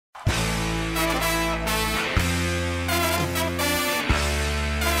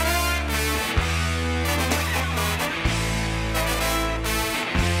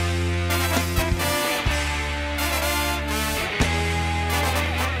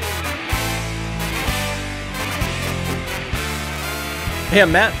Hey,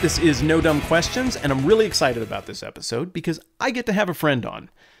 I'm Matt. This is No Dumb Questions, and I'm really excited about this episode because I get to have a friend on.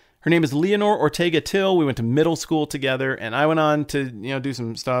 Her name is Leanor Ortega Till. We went to middle school together, and I went on to, do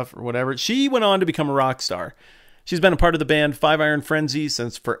some stuff or whatever. She went on to become a rock star. She's been a part of the band Five Iron Frenzy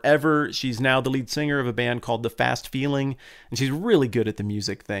since forever. She's now the lead singer of a band called The Fast Feeling, and she's really good at the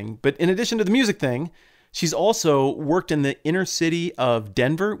music thing. But in addition to the music thing, she's also worked in the inner city of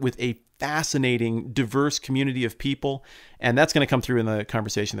Denver with a fascinating, diverse community of people, and that's going to come through in the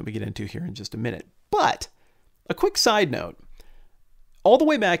conversation that we get into here in just a minute. But a quick side note, all the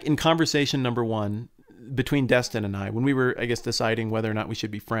way back in conversation number one between Destin and I, when we were, deciding whether or not we should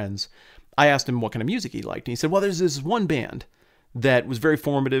be friends, I asked him what kind of music he liked, and he said, well, there's this one band that was very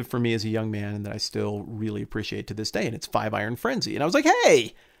formative for me as a young man and that I still really appreciate to this day, and it's Five Iron Frenzy. And I was like,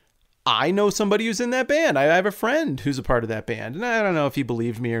 hey, I know somebody who's in that band. I have a friend who's a part of that band. And I don't know if he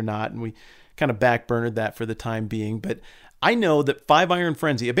believed me or not. And we kind of backburnered that for the time being. But I know that Five Iron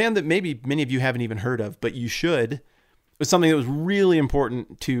Frenzy, a band that maybe many of you haven't even heard of, but you should, was something that was really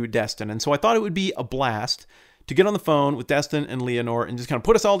important to Destin. And so I thought it would be a blast to get on the phone with Destin and Leanor and just kind of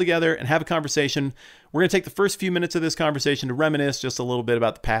put us all together and have a conversation. We're going to take the first few minutes of this conversation to reminisce just a little bit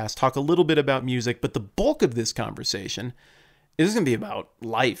about the past, talk a little bit about music. But the bulk of this conversation is going to be about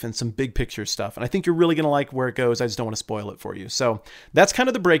life and some big picture stuff. And I think you're really going to like where it goes. I just don't want to spoil it for you. So that's kind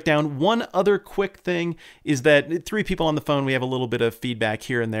of the breakdown. One other quick thing is that 3 people on the phone, we have a little bit of feedback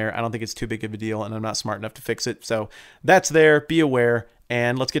here and there. I don't think it's too big of a deal, and I'm not smart enough to fix it. So that's there. Be aware.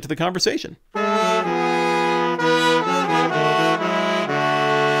 And let's get to the conversation.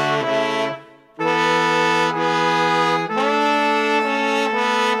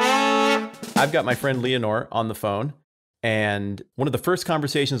 I've got my friend Leanor on the phone. And one of the first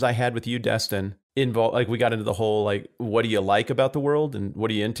conversations I had with you, Destin, involved, we got into the whole, what do you like about the world and what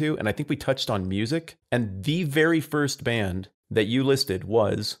are you into? And I think we touched on music. And the very first band that you listed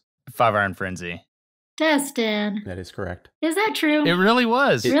was Five Iron Frenzy. Destin. That is correct. Is that true? It really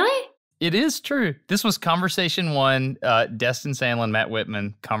was. Really? It is true. This was conversation one, Destin Sandlin, Matt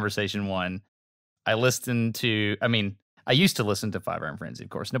Whitman, conversation one. I used to listen to Five Iron Frenzy,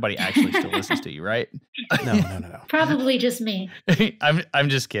 of course. Nobody actually still listens to you, right? No. Probably just me. I'm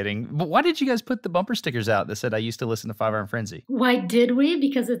just kidding. But why did you guys put the bumper stickers out that said I used to listen to Five Iron Frenzy? Why did we?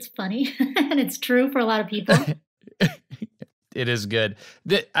 Because it's funny and it's true for a lot of people. It is good.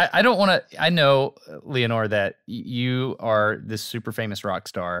 I don't want to. I know, Leanor, that you are this super famous rock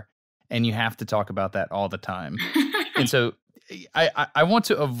star, and you have to talk about that all the time. And so I want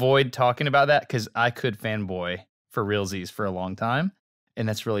to avoid talking about that because I could fanboy for realsies for a long time, and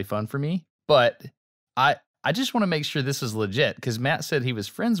that's really fun for me. But I just want to make sure this is legit because Matt said he was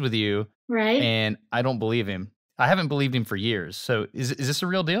friends with you, right? And I don't believe him. I haven't believed him for years. So is this a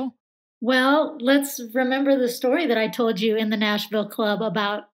real deal? Well, let's remember the story that I told you in the Nashville club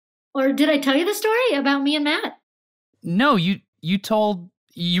about, or did I tell you the story about me and Matt? No, you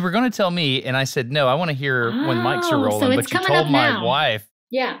were going to tell me, and I said no. I want to hear when mics are rolling. So it's but you coming told up my now. wife.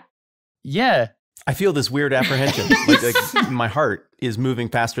 Yeah. I feel this weird apprehension. like my heart is moving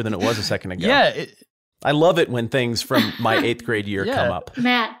faster than it was a second ago. Yeah. I love it when things from my 8th grade year come up.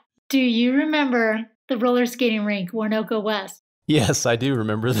 Matt, do you remember the roller skating rink, Warnoco West? Yes, I do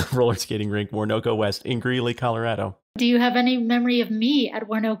remember the roller skating rink, Warnoco West in Greeley, Colorado. Do you have any memory of me at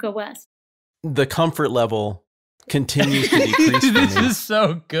Warnoco West? The comfort level continues to decrease for me. This is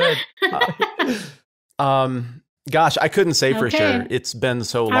so good. Gosh, I couldn't say for sure. It's been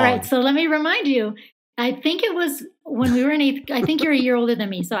so long. All right, so let me remind you. I think it was when we were in 8th. I think you're a year older than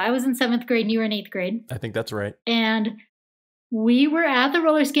me. So I was in 7th grade and you were in 8th grade. I think that's right. And we were at the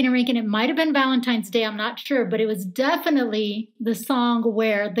roller skating rink, and it might have been Valentine's Day. I'm not sure, but it was definitely the song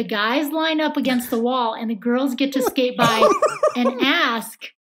where the guys line up against the wall and the girls get to skate by and ask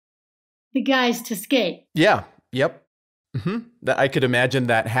the guys to skate. Yeah. Yep. I could imagine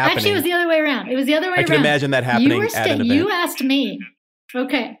that happening. Actually, it was the other way around. I could imagine that happening at an event. You asked me.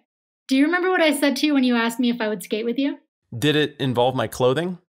 Okay. Do you remember what I said to you when you asked me if I would skate with you? Did it involve my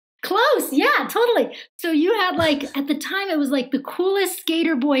clothing? Close. Yeah, totally. So you had at the time, it was the coolest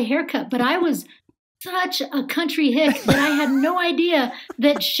skater boy haircut, but I was such a country hick that I had no idea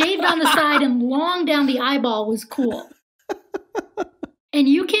that shaved on the side and long down the eyeball was cool. And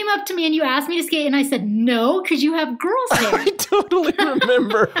you came up to me and you asked me to skate, and I said, no, because you have girl's hair. I totally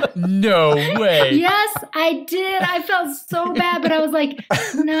remember. No way. Yes, I did. I felt so bad, but I was like,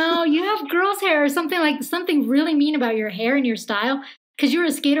 no, you have girl's hair, or something really mean about your hair and your style, because you were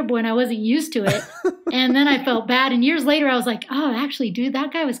a skater boy and I wasn't used to it. And then I felt bad. And years later, I was like, oh, actually, dude,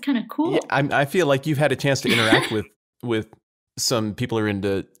 that guy was kind of cool. Yeah, I feel like you've had a chance to interact with some people who are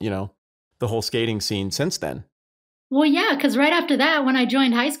into, the whole skating scene since then. Well, yeah, because right after that, when I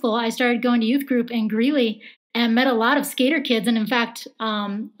joined high school, I started going to youth group in Greeley and met a lot of skater kids. And in fact,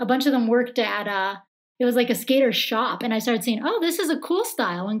 a bunch of them worked at, it was like a skater shop. And I started seeing, oh, this is a cool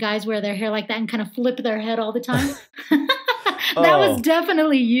style when guys wear their hair like that and kind of flip their head all the time. That was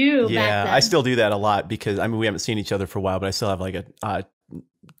definitely you back then. I still do that a lot because, I mean, we haven't seen each other for a while, but I still have like a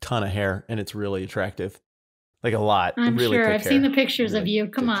ton of hair and it's really attractive. Like a lot. I'm really sure. I've seen the pictures really of you.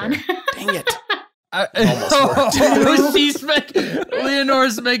 Come on. Dang it.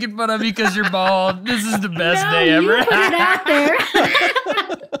 Leanor's making fun of you because you're bald. This is the best day ever. You put it out there.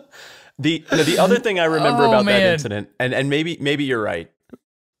 The other thing I remember about that incident, and maybe you're right,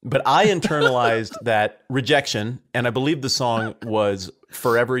 but I internalized that rejection, and I believe the song was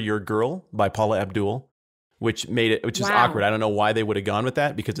 "Forever Your Girl" by Paula Abdul, which is awkward. I don't know why they would have gone with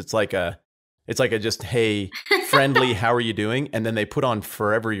that because it's like a just, hey, friendly, how are you doing? And then they put on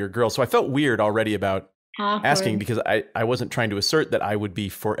 "Forever Your Girl." So I felt weird already about asking because I wasn't trying to assert that I would be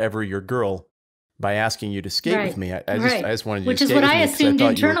forever your girl by asking you to skate with me. I just wanted you to skate with me. Which is what I assumed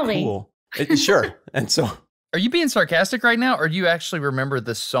internally. Cool. Sure. And so, are you being sarcastic right now, or do you actually remember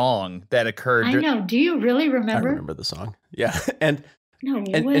the song that occurred? I know. Do you really remember? I remember the song. Yeah. And no way.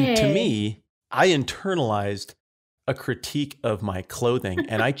 And to me, I internalized a critique of my clothing,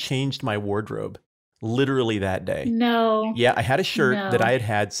 and I changed my wardrobe literally that day. No. Yeah, I had a shirt that I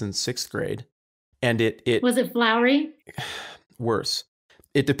had since 6th grade, and it was it flowery? Worse.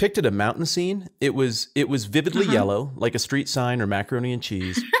 It depicted a mountain scene. It was vividly yellow, like a street sign or macaroni and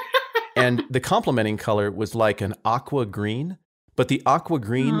cheese. And the complementing color was like an aqua green, but the aqua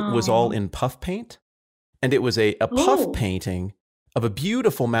green was all in puff paint. And it was a puff painting of a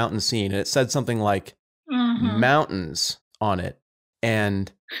beautiful mountain scene. And it said something like mountains on it.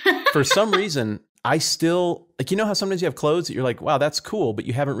 And for some reason, I still, like, you know how sometimes you have clothes that you're like, wow, that's cool, but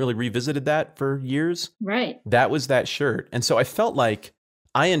you haven't really revisited that for years? Right. That was that shirt. And so I felt like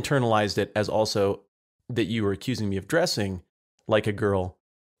I internalized it as also that you were accusing me of dressing like a girl,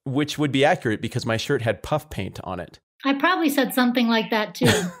 which would be accurate because my shirt had puff paint on it. I probably said something like that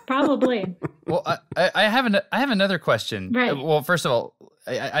too. Probably. Well, I have another question. Right. Well, first of all,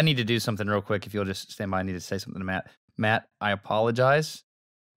 I need to do something real quick. If you'll just stand by, I need to say something to Matt. Matt, I apologize.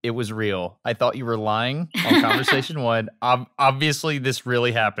 It was real. I thought you were lying on conversation one. Obviously, this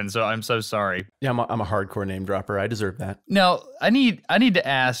really happened, so I'm so sorry. Yeah, I'm a hardcore name dropper. I deserve that. Now, I need to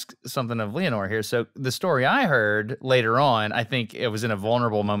ask something of Leanor here. So the story I heard later on, I think it was in a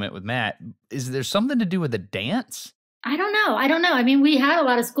vulnerable moment with Matt. Is there something to do with the dance? I don't know. I mean, we had a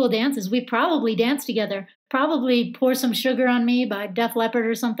lot of school dances. We probably danced together. Probably Pour Some Sugar on Me by Def Leppard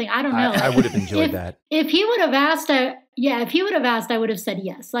or something. I don't know. I would have enjoyed that. If he would have asked, I would have said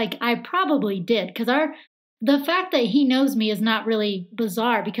yes. Like, I probably did. Because the fact that he knows me is not really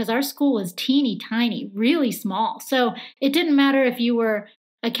bizarre because our school was teeny tiny, really small. So it didn't matter if you were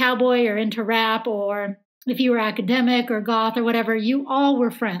a cowboy or into rap or if you were academic or goth or whatever, you all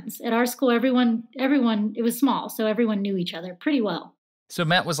were friends. At our school, everyone, it was small, so everyone knew each other pretty well. So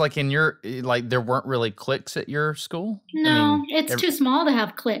Matt was like there weren't really cliques at your school? No, it's too small to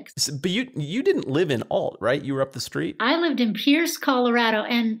have cliques. But you didn't live in Alt, right? You were up the street? I lived in Pierce, Colorado.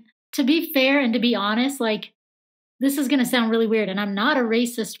 And to be fair and to be honest, like, this is going to sound really weird, and I'm not a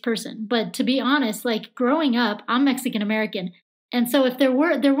racist person, but to be honest, like, growing up, I'm Mexican-American. And so if there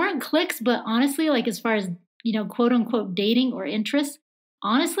weren't cliques, but honestly, like, as far as, you know, quote unquote dating or interests,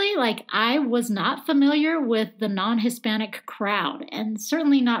 honestly, like, I was not familiar with the non-Hispanic crowd, and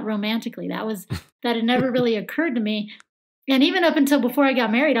certainly not romantically. That had never really occurred to me. And even up until before I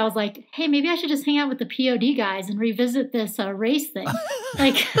got married, I was like, hey, maybe I should just hang out with the POD guys and revisit this race thing.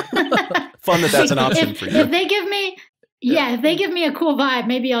 Like, fun that's an option for you. If they give me, if they give me a cool vibe,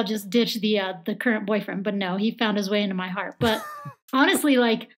 maybe I'll just ditch the current boyfriend. But no, he found his way into my heart. But honestly,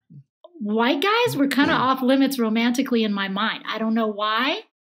 like, white guys were kind of off limits romantically in my mind. I don't know why.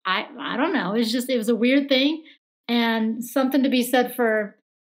 I don't know. It was a weird thing, and something to be said for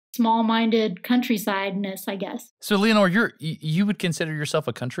small-minded countrysideness, I guess. So, Leanor, you would consider yourself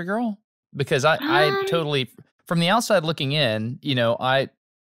a country girl? Because I totally, from the outside looking in, you know,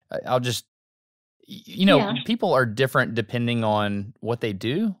 I'll just, you know, people are different depending on what they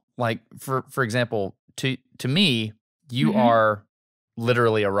do. Like, for example, to me, you are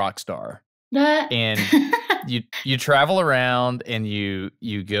literally a rock star. And you travel around and you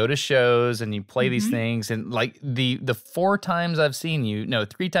go to shows and you play these things, and like the 3 times I've seen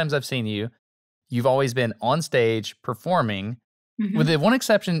you, you've always been on stage performing. With the one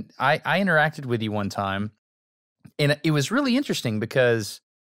exception, I interacted with you one time, and it was really interesting because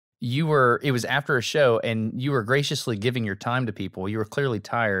it was after a show and you were graciously giving your time to people. You were clearly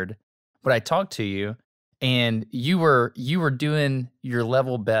tired, but I talked to you and you were doing your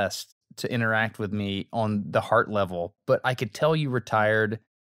level best to interact with me on the heart level, but I could tell you were tired,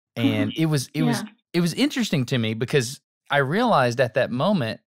 and it was interesting to me because I realized at that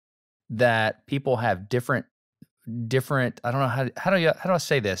moment that people have different. I don't know how do I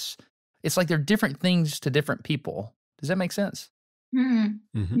say this? It's like they're different things to different people. Does that make sense?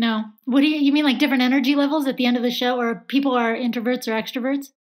 Mm-hmm. No. What do you mean, like different energy levels at the end of the show, or people are introverts or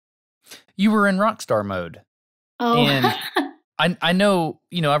extroverts? You were in rock star mode. Oh, and I know,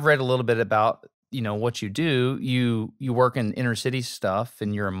 I've read a little bit about, what you do. You work in inner city stuff,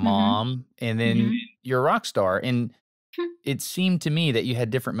 and you're a mom, and then you're a rock star. And it seemed to me that you had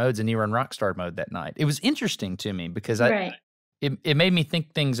different modes, and you were in rock star mode that night. It was interesting to me because it made me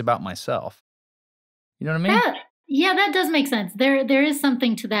think things about myself. You know what I mean? Yeah, that does make sense. There is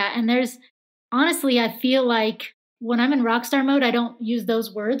something to that. And honestly, I feel like when I'm in rockstar mode, I don't use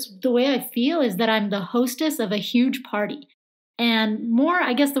those words. The way I feel is that I'm the hostess of a huge party. And more,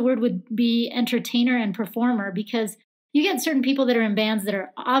 I guess the word would be entertainer and performer, because you get certain people that are in bands that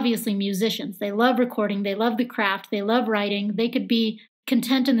are obviously musicians. They love recording. They love the craft. They love writing. They could be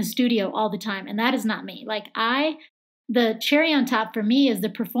content in the studio all the time. And that is not me. The cherry on top for me is the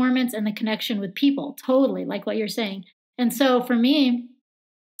performance and the connection with people, totally, like what you're saying. And so for me,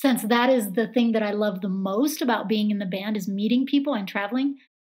 since that is the thing that I love the most about being in the band is meeting people and traveling,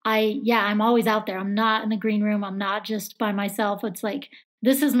 I'm always out there. I'm not in the green room. I'm not just by myself. It's like,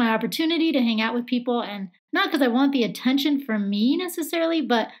 this is my opportunity to hang out with people. And not because I want the attention from me necessarily,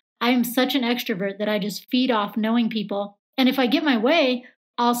 but I am such an extrovert that I just feed off knowing people. And if I get my way,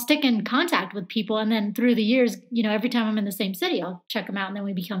 I'll stick in contact with people. And then through the years, every time I'm in the same city, I'll check them out and then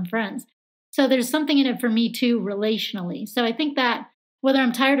we become friends. So there's something in it for me too, relationally. So I think that whether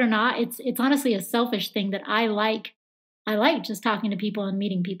I'm tired or not, it's honestly a selfish thing that I like. I like just talking to people and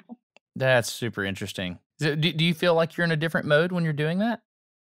meeting people. That's super interesting. Do you feel like you're in a different mode when you're doing that?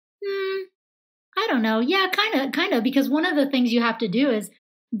 I don't know. Yeah, kind of, because one of the things you have to do is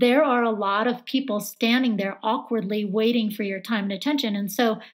there are a lot of people standing there awkwardly waiting for your time and attention. And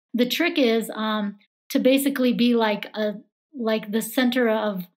so the trick is to basically be like the center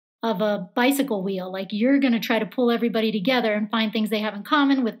of a bicycle wheel. Like you're going to try to pull everybody together and find things they have in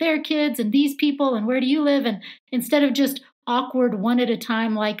common with their kids and these people and where do you live? And instead of just awkward one at a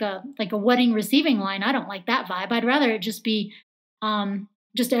time, like a wedding receiving line, I don't like that vibe. I'd rather it just be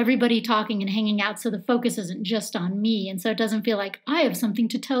just everybody talking and hanging out so the focus isn't just on me. And so it doesn't feel like I have something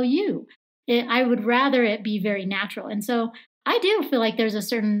to tell you. I would rather it be very natural. And so I do feel like there's a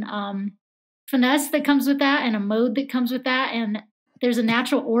certain finesse that comes with that and a mode that comes with that. And there's a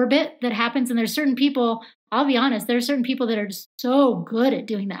natural orbit that happens. And there's certain people, I'll be honest, there's certain people that are just so good at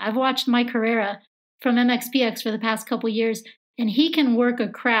doing that. I've watched Mike Herrera from MXPX for the past couple years, and he can work a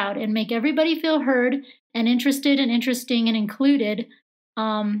crowd and make everybody feel heard and interested and interesting and included,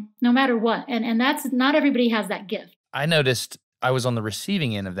 no matter what. And that's not everybody has that gift. I noticed I was on the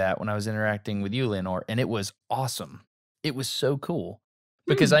receiving end of that when I was interacting with you, Leanor, and it was awesome. It was so cool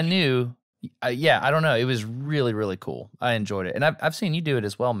because I knew, I don't know. It was really, really cool. I enjoyed it. And I've seen you do it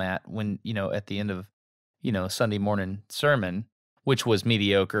as well, Matt, when, at the end of, Sunday morning sermon, which was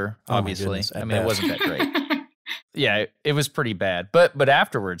mediocre, obviously. It wasn't that great. Yeah, it was pretty bad. But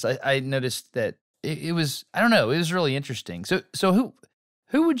afterwards, I noticed that it was, I don't know, it was really interesting. So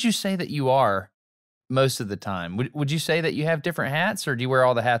who would you say that you are most of the time? Would you say that you have different hats, or do you wear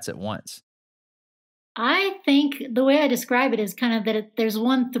all the hats at once? I think the way I describe it is kind of that there's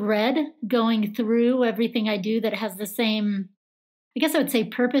one thread going through everything I do that has the same, I guess I would say,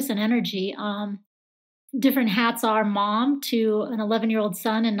 purpose and energy. Different hats are mom to an 11-year-old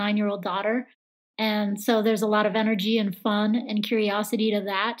son and 9-year-old daughter. And so there's a lot of energy and fun and curiosity to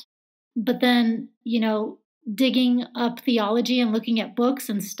that. But then, digging up theology and looking at books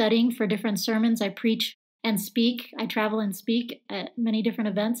and studying for different sermons. I preach and speak. I travel and speak at many different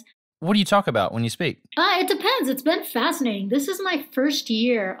events. What do you talk about when you speak? It depends. It's been fascinating. This is my first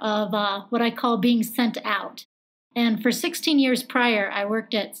year of what I call being sent out. And for 16 years prior, I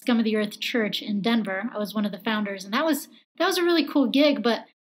worked at Scum of the Earth Church in Denver. I was one of the founders, and that was a really cool gig. But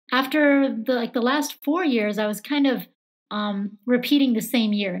after the last 4 years, I was kind of repeating the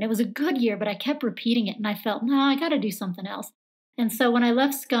same year. And it was a good year, but I kept repeating it. And I felt, no, I got to do something else. And so when I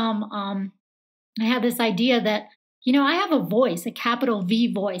left Scum, I had this idea that, I have a voice, a capital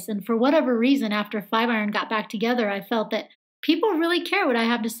V voice. And for whatever reason, after Five Iron got back together, I felt that people really care what I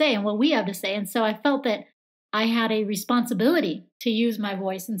have to say and what we have to say. And so I felt that I had a responsibility to use my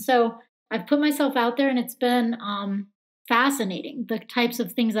voice. And so I've put myself out there, and it's been fascinating, the types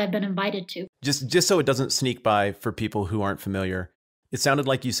of things I've been invited to. Just so it doesn't sneak by for people who aren't familiar, It sounded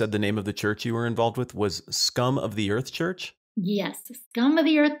like you said the name of the church you were involved with was Scum of the Earth Church? Yes,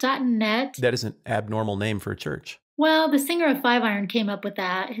 scumoftheearth.net. That is an abnormal name for a church. Well, the singer of Five Iron came up with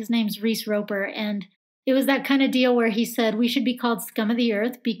that. His name's Reese Roper, and it was that kind of deal where he said we should be called Scum of the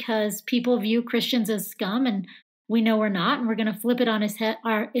Earth because people view Christians as scum, and we know we're not, and we're going to flip it on its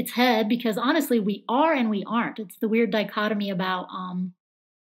head because honestly, we are and we aren't. It's the weird dichotomy about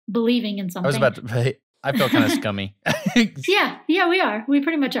believing in something. I was about to say, I feel kind of scummy. Yeah, we are. We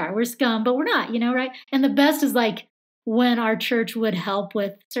pretty much are. We're scum, but we're not, right? And the best is like when our church would help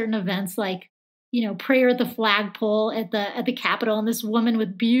with certain events like, prayer at the flagpole at the Capitol, and this woman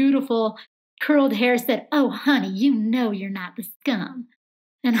with beautiful curled hair said, "Oh, honey, you're not the scum."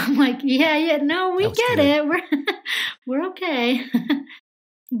 And I'm like, yeah, no, we get it. We're okay.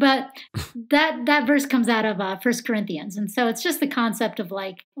 But that verse comes out of 1 Corinthians. And so it's just the concept of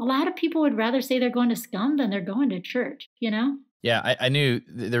like, a lot of people would rather say they're going to Scum than they're going to church, Yeah, I knew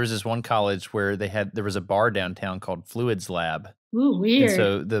there was this one college where there was a bar downtown called Fluids Lab. Ooh, weird. And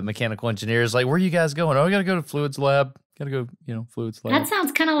so the mechanical engineer is like, "Where are you guys going?" "Oh, we got to go to Fluids Lab. Got to go, Fluids Lab." That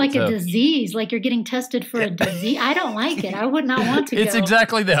sounds kind of like a disease, like you're getting tested for a disease. I don't like it. I would not want to It's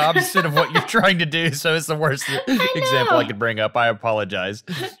exactly the opposite of what you're trying to do, so it's the worst example I could bring up. I apologize.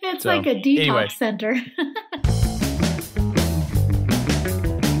 It's like a detox center.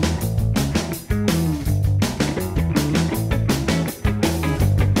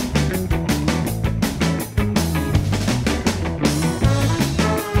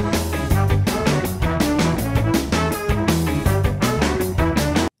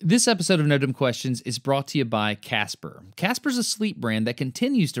 This episode of No Dumb Questions is brought to you by Casper. Casper's a sleep brand that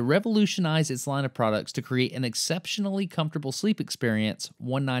continues to revolutionize its line of products to create an exceptionally comfortable sleep experience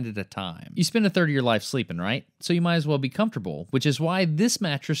one night at a time. You spend a third of your life sleeping, right? So you might as well be comfortable, which is why this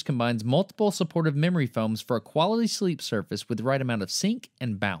mattress combines multiple supportive memory foams for a quality sleep surface with the right amount of sink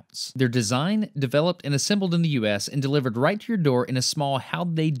and bounce. They're designed, developed, and assembled in the US and delivered right to your door in a small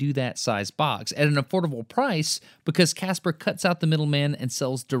how'd they do that size box at an affordable price because Casper cuts out the middleman and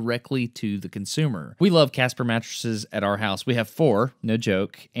sells directly to the consumer. We love Casper mattresses at our house. We have 4, no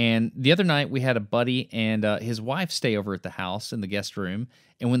joke. And the other night we had a buddy and his wife stay over at the house in the guest room.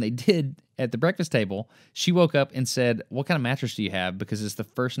 And when they did at the breakfast table, she woke up and said, "What kind of mattress do you have?" Because it's the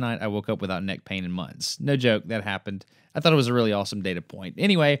first night I woke up without neck pain in months. No joke, that happened. I thought it was a really awesome data point.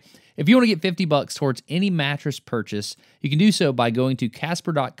 Anyway, if you want to get $50 towards any mattress purchase, you can do so by going to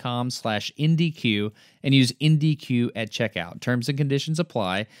casper.com/NDQ and use NDQ at checkout. Terms and conditions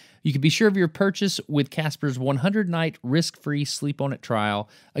apply. You can be sure of your purchase with Casper's 100-night risk-free sleep on it trial.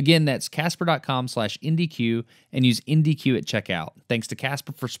 Again, that's casper.com/NDQ and use NDQ at checkout. Thanks to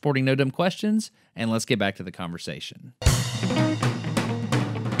Casper for supporting No Dumb Questions, and let's get back to the conversation.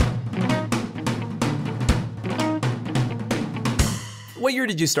 What year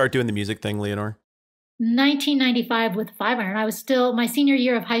did you start doing the music thing, Leanor? 1995 with Five Iron. I was still my senior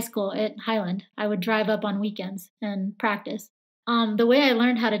year of high school at Highland. I would drive up on weekends and practice. The way I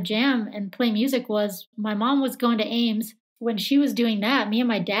learned how to jam and play music was my mom was going to Ames. When she was doing that, me and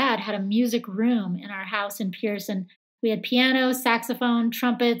my dad had a music room in our house in Pierce, and we had piano, saxophone,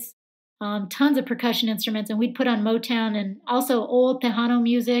 trumpets, tons of percussion instruments, and we'd put on Motown and also old Tejano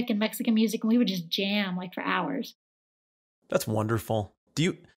music and Mexican music, and we would just jam like for hours. That's wonderful. Do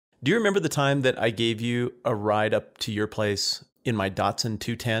you remember the time that I gave you a ride up to your place in my Datsun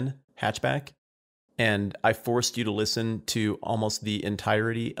 210 hatchback? And I forced you to listen to almost the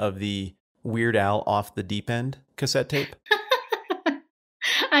entirety of the Weird Al Off the Deep End cassette tape?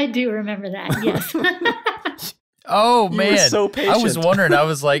 I do remember that, yes. Oh, man. You were so patient. I was wondering, I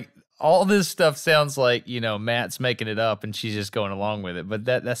was like, all this stuff sounds like, Matt's making it up and she's just going along with it. But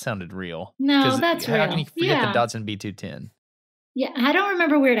that sounded real. No, that's real. How can you forget the Datsun B210? Yeah, I don't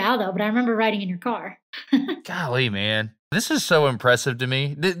remember Weird Al, though, but I remember riding in your car. Golly, man. This is so impressive to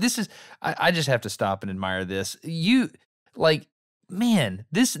me. This is, I just have to stop and admire this. You, like, man,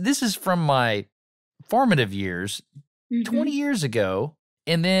 this is from my formative years, 20 years ago.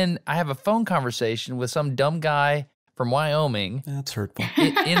 And then I have a phone conversation with some dumb guy from Wyoming. That's hurtful.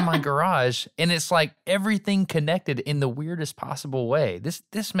 In my garage. And it's like everything connected in the weirdest possible way.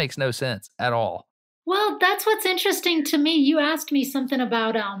 This makes no sense at all. Well, that's what's interesting to me. You asked me something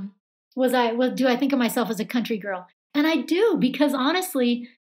about, do I think of myself as a country girl? And I do, because honestly,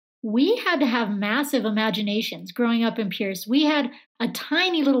 we had to have massive imaginations growing up in Pierce. We had a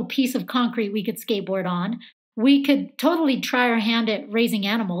tiny little piece of concrete we could skateboard on. We could totally try our hand at raising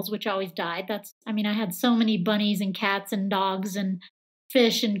animals, which always died. I had so many bunnies and cats and dogs and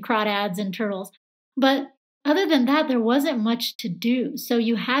fish and crawdads and turtles. But other than that, there wasn't much to do. So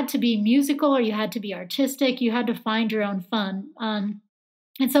you had to be musical or you had to be artistic. You had to find your own fun.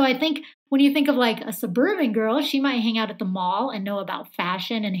 And so I think when you think of like a suburban girl, she might hang out at the mall and know about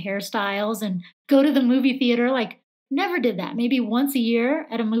fashion and hairstyles and go to the movie theater. Like, never did that. Maybe once a year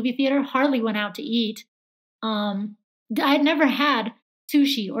at a movie theater, hardly went out to eat. I'd never had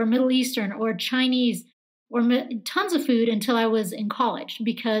sushi or Middle Eastern or Chinese or tons of food until I was in college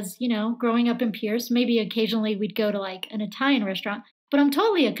because, growing up in Pierce, maybe occasionally we'd go to like an Italian restaurant, but I'm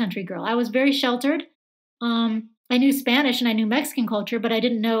totally a country girl. I was very sheltered. I knew Spanish and I knew Mexican culture, but I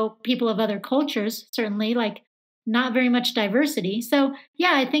didn't know people of other cultures, certainly, like not very much diversity. So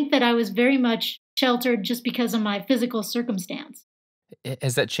yeah, I think that I was very much sheltered just because of my physical circumstance.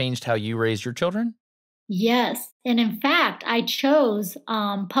 Has that changed how you raise your children? Yes. And in fact, I chose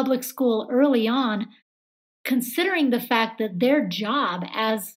public school early on, considering the fact that their job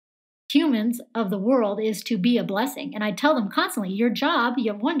as humans of the world is to be a blessing. And I tell them constantly, your job,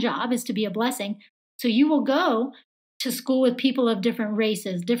 you have one job, is to be a blessing. So you will go to school with people of different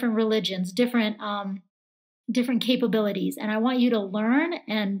races, different religions, different capabilities. And I want you to learn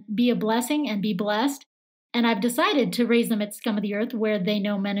and be a blessing and be blessed. And I've decided to raise them at Scum of the Earth, where they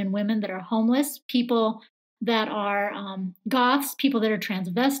know men and women that are homeless, people that are goths, people that are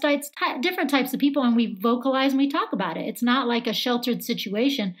transvestites, different types of people. And we vocalize and we talk about it. It's not like a sheltered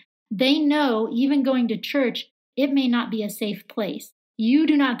situation. They know, even going to church, it may not be a safe place. You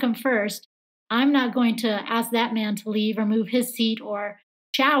do not come first. I'm not going to ask that man to leave or move his seat or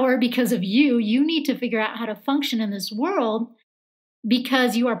shower because of you. You need to figure out how to function in this world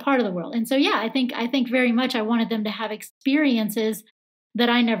because you are part of the world. And so, yeah, I think very much I wanted them to have experiences that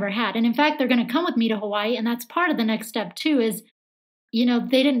I never had. And in fact, they're going to come with me to Hawaii. And that's part of the next step too, is,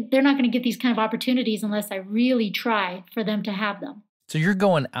 they're not going to get these kind of opportunities unless I really try for them to have them. So you're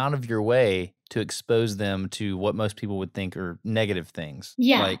going out of your way to expose them to what most people would think are negative things.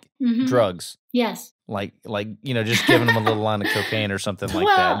 Yeah. Like drugs. Yes. Like just giving them a little line of cocaine or something like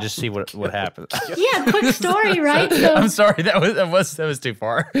that, and just see what happens. Yeah, quick story, right? So, I'm sorry, that was too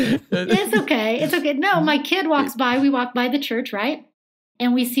far. It's okay. It's okay. No, my kid walks by. We walk by the church, right?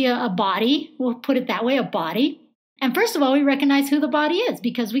 And we see a body. We'll put it that way, a body. And first of all, we recognize who the body is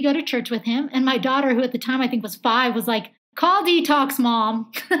because we go to church with him. And my daughter, who at the time I think was 5, was like, "Call detox,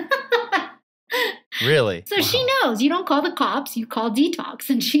 Mom." Really? So she knows you don't call the cops, you call detox.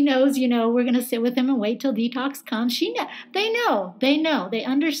 And she knows, we're going to sit with him and wait till detox comes. They know, they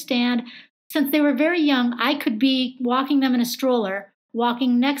understand. Since they were very young, I could be walking them in a stroller,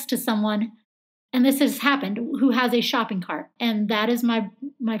 walking next to someone, and this has happened, who has a shopping cart. And that is my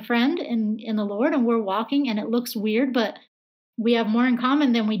friend in the Lord. And we're walking and it looks weird, but we have more in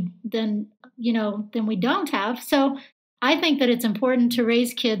common than we don't have. So I think that it's important to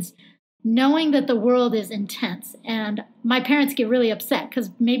raise kids knowing that the world is intense. And my parents get really upset because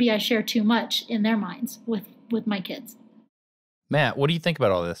maybe I share too much in their minds with my kids. Matt, what do you think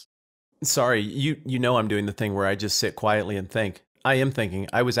about all this? Sorry, you know I'm doing the thing where I just sit quietly and think. I am thinking.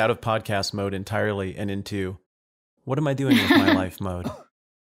 I was out of podcast mode entirely and into what am I doing with my life mode.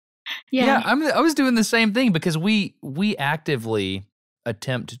 Yeah, I was doing the same thing because we actively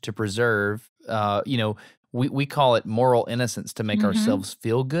attempt to preserve, we call it moral innocence to make ourselves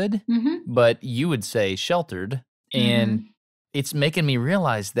feel good, but you would say sheltered. And it's making me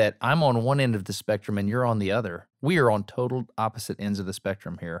realize that I'm on one end of the spectrum and you're on the other. We are on total opposite ends of the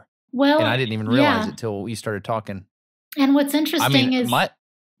spectrum here. Well, and I didn't even realize it till we started talking. And what's interesting is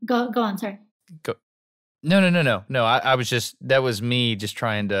go on, sorry. Go. No. I was just, that was me just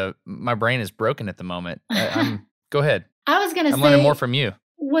trying to, my brain is broken at the moment. Go ahead. I was going to say, I'm learning more from you.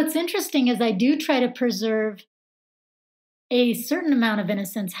 What's interesting is I do try to preserve a certain amount of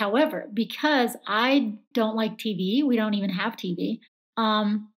innocence. However, because I don't like TV, we don't even have TV,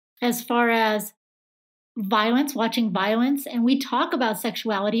 as far as watching violence, and we talk about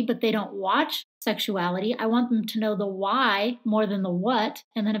sexuality, but they don't watch sexuality. I want them to know the why more than the what,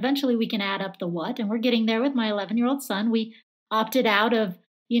 and then eventually we can add up the what, and we're getting there with my 11-year-old son. We opted out of,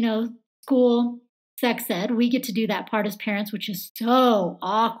 school sex ed. We get to do that part as parents, which is so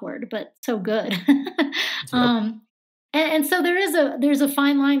awkward, but so good. And so there's a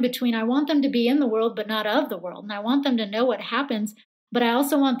fine line between I want them to be in the world, but not of the world. And I want them to know what happens, but I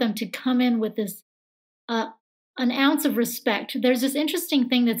also want them to come in with this, an ounce of respect. There's this interesting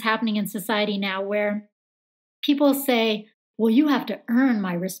thing that's happening in society now where people say, well, you have to earn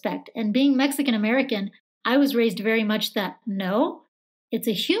my respect. And being Mexican American, I was raised very much that, no, it's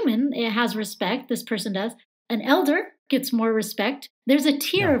a human. It has respect. This person does. An elder gets more respect. There's a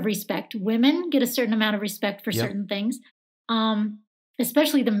tier of respect. Women get a certain amount of respect for certain things. And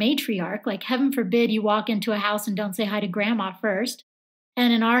especially the matriarch. Like, heaven forbid you walk into a house and don't say hi to grandma first.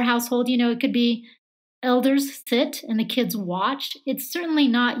 And in our household, it could be elders sit and the kids watch. It's certainly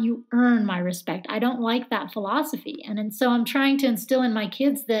not you earn my respect. I don't like that philosophy. And so I'm trying to instill in my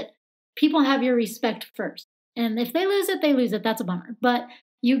kids that people have your respect first. And if they lose it, they lose it. That's a bummer. But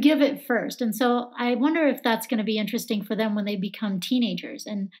you give it first. And so I wonder if that's going to be interesting for them when they become teenagers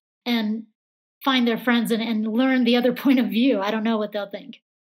and find their friends and learn the other point of view. I don't know what they'll think.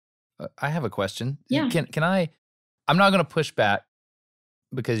 I have a question. Yeah. Can I? I'm not going to push back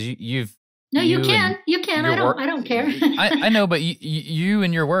because you've. No, you can. You can. I don't care. I know, but you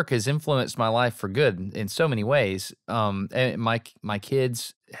and your work has influenced my life for good in so many ways. And my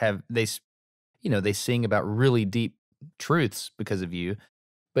kids they sing about really deep truths because of you.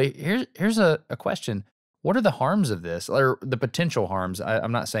 But here's a question. What are the harms of this, or the potential harms?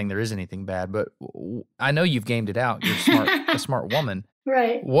 I'm not saying there is anything bad, but I know you've gamed it out. You're a smart woman.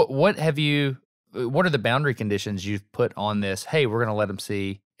 Right. What are the boundary conditions you've put on this? Hey, we're going to let them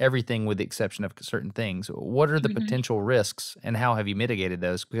see everything with the exception of certain things. What are the potential risks, and how have you mitigated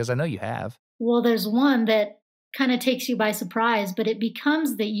those? Because I know you have. Well, there's one that kind of takes you by surprise, but it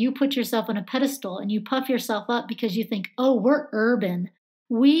becomes that you put yourself on a pedestal and you puff yourself up because you think, oh, we're urban.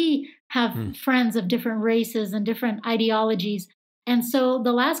 We have friends of different races and different ideologies. And so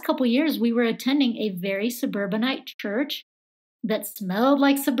the last couple of years, we were attending a very suburbanite church that smelled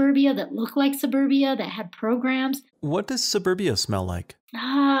like suburbia, that looked like suburbia, that had programs. What does suburbia smell like?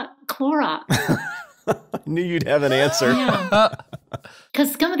 Clorox. I knew you'd have an answer. Yeah.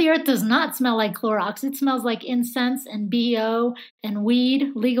 Because Scum of the Earth does not smell like Clorox. It smells like incense and BO and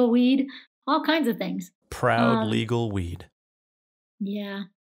weed, legal weed, all kinds of things. Proud legal weed. Yeah.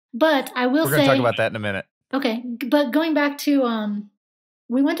 But I will say... We're going to talk about that in a minute. Okay. But going back to...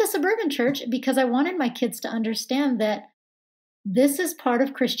 we went to suburban church because I wanted my kids to understand that this is part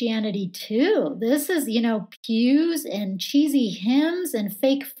of Christianity too. This is, pews and cheesy hymns and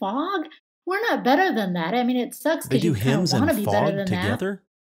fake fog. We're not better than that. I mean, it sucks They because you do hymns want to and be better fog than together?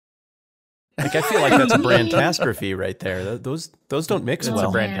 Like, I feel like that's a brandtastrophe right there. Those don't mix It's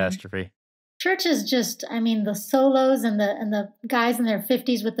well. a brandtastrophe. Church is just, the solos and the guys in their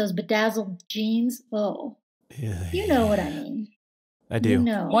 50s with those bedazzled jeans. Oh, you know what I mean. I do.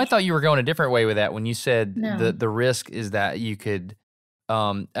 Well, I thought you were going a different way with that when you said No. the risk is that you could,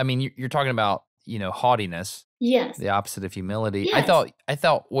 you're talking about, haughtiness. Yes. The opposite of humility. Yes. I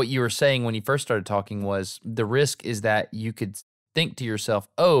thought what you were saying when you first started talking was the risk is that you could think to yourself,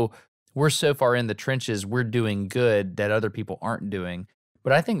 oh, we're so far in the trenches, we're doing good that other people aren't doing.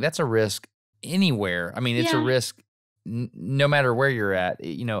 But I think that's a risk anywhere. I mean, it's a risk no matter where you're at.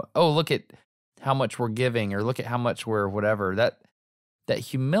 Oh, look at how much we're giving, or look at how much we're whatever. That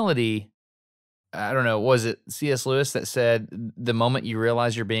humility, I don't know, was it C.S. Lewis that said the moment you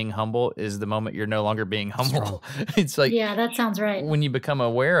realize you're being humble is the moment you're no longer being humble? It's like, yeah, that sounds right. When you become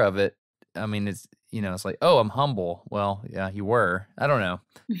aware of it, I mean, it's, it's like, oh, I'm humble. Well, yeah, you were. I don't know.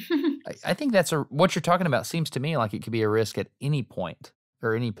 I think what you're talking about seems to me like it could be a risk at any point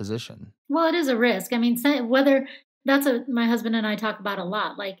or any position. Well, it is a risk. I mean, whether my husband and I talk about a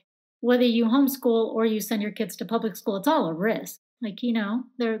lot, like whether you homeschool or you send your kids to public school, it's all a risk. Like,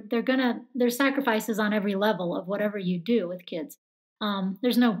 there's sacrifices on every level of whatever you do with kids.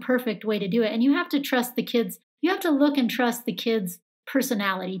 There's no perfect way to do it. And you have to trust the kids. You have to look and trust the kids'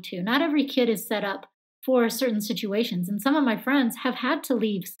 personality too. Not every kid is set up for certain situations. And some of my friends have had to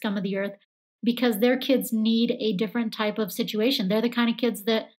leave Scum of the Earth because their kids need a different type of situation. They're the kind of kids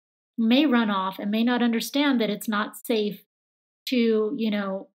that may run off and may not understand that it's not safe to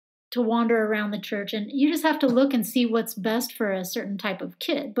wander around the church. And you just have to look and see what's best for a certain type of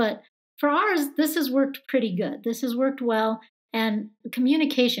kid. But for ours, this has worked pretty good. This has worked well. And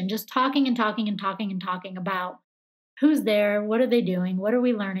communication, just talking and talking and talking and talking about who's there, what are they doing, what are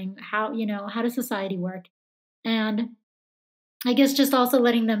we learning, how does society work? And I guess just also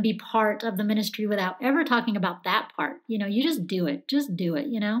letting them be part of the ministry without ever talking about that part. You just do it. Just do it,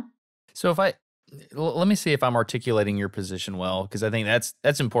 So let me see if I'm articulating your position well, because I think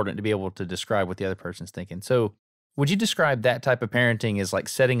that's important to be able to describe what the other person's thinking. So would you describe that type of parenting as like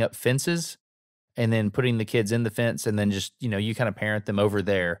setting up fences and then putting the kids in the fence and then just, you kind of parent them over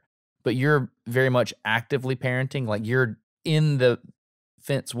there, but you're very much actively parenting, like you're in the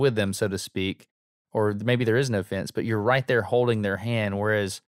fence with them, so to speak, or maybe there is no fence, but you're right there holding their hand,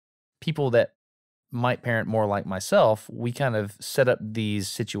 whereas people that might parent more like myself, we kind of set up these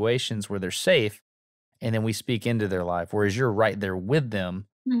situations where they're safe and then we speak into their life, whereas you're right there with them.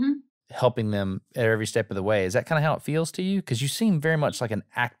 Mm-hmm. helping them at every step of the way. Is that kind of how it feels to you? Because you seem very much like an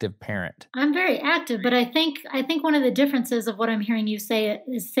active parent. I'm very active, but I think one of the differences of what I'm hearing you say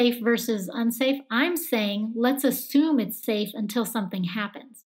is safe versus unsafe. I'm saying let's assume it's safe until something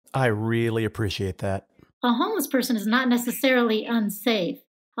happens. I really appreciate that. A homeless person is not necessarily unsafe.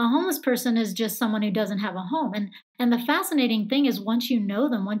 A homeless person is just someone who doesn't have a home. And the fascinating thing is once you know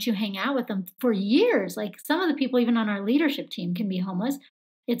them, once you hang out with them for years, like some of the people even on our leadership team can be homeless.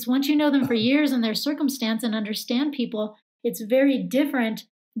 It's once you know them for years and their circumstance and understand people, it's very different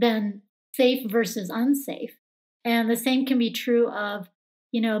than safe versus unsafe. And the same can be true of,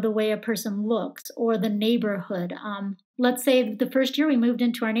 the way a person looks or the neighborhood. Let's say the first year we moved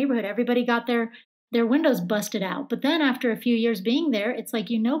into our neighborhood, everybody got their windows busted out. But then after a few years being there, it's like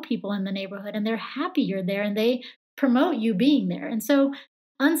people in the neighborhood and they're happy you're there and they promote you being there. And so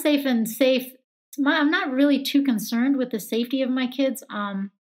unsafe and safe, I'm not really too concerned with the safety of my kids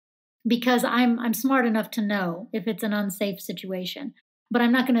because I'm smart enough to know if it's an unsafe situation. But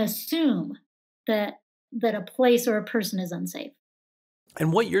I'm not going to assume that a place or a person is unsafe.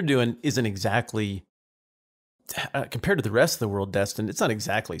 And what you're doing isn't exactly, compared to the rest of the world, Destin, it's not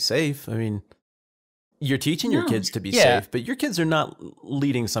exactly safe. I mean, you're teaching your kids to be safe, but your kids are not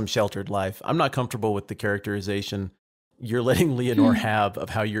leading some sheltered life. I'm not comfortable with the characterization you're letting Leanor have of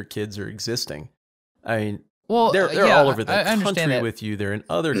how your kids are existing. I mean, they're all over the country with you. They're in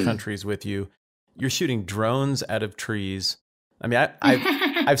other countries with you. You're shooting drones out of trees. I mean,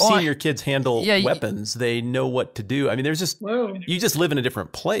 I've seen your kids handle weapons. They know what to do. I mean, you just live in a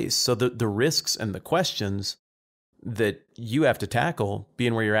different place. So the risks and the questions that you have to tackle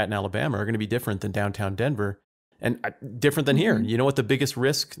being where you're at in Alabama are going to be different than downtown Denver and different than here. You know what the biggest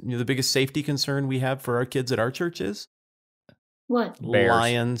risk, the biggest safety concern we have for our kids at our church is? What? Bears.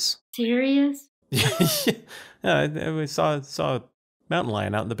 Lions. Serious? We saw a mountain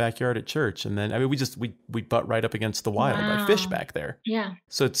lion out in the backyard at church. And then, we butt right up against the wild, like fish back there. Yeah.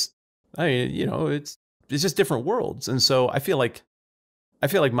 So it's just different worlds. And so I feel like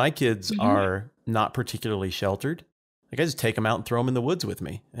my kids are not particularly sheltered. Like I just take them out and throw them in the woods with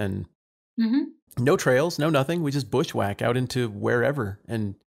me and no trails, no nothing. We just bushwhack out into wherever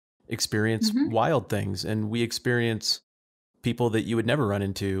and experience wild things. And we experience people that you would never run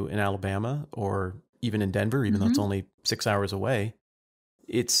into in Alabama or even in Denver, even though it's only 6 hours away.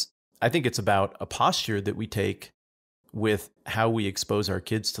 I think it's about a posture that we take with how we expose our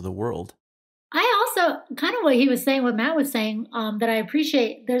kids to the world. I also, kind of what he was saying, what Matt was saying, that I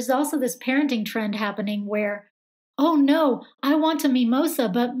appreciate, there's also this parenting trend happening where, oh no, I want a mimosa,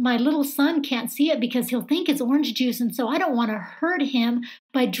 but my little son can't see it because he'll think it's orange juice. And so I don't want to hurt him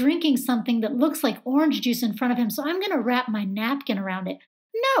by drinking something that looks like orange juice in front of him. So I'm going to wrap my napkin around it.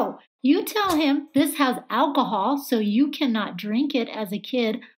 No, you tell him this has alcohol, so you cannot drink it as a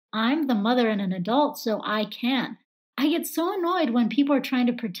kid. I'm the mother and an adult, so I can. I get so annoyed when people are trying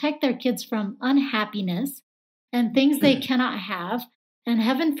to protect their kids from unhappiness and things they cannot have. And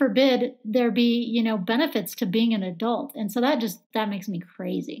heaven forbid there be, benefits to being an adult. And so that makes me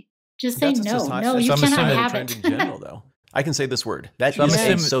crazy. Just say no, you cannot have it. In general, though, I can say this word. That is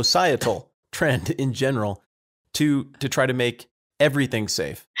a societal trend in general to try to make everything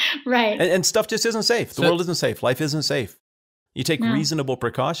safe. Right. And stuff just isn't safe. The world isn't safe. Life isn't safe. You take reasonable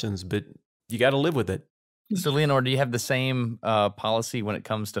precautions, but you got to live with it. So, Leanor, do you have the same policy when it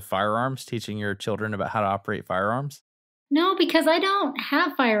comes to firearms, teaching your children about how to operate firearms? No, because I don't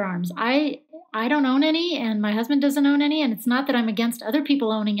have firearms. I don't own any, and my husband doesn't own any. And it's not that I'm against other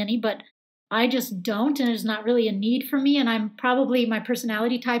people owning any, but I just don't, and there's not really a need for me. And my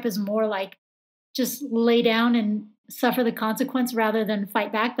personality type is more like just lay down and suffer the consequence rather than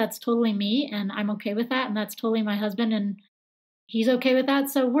fight back. That's totally me, and I'm okay with that. And that's totally my husband, and he's okay with that.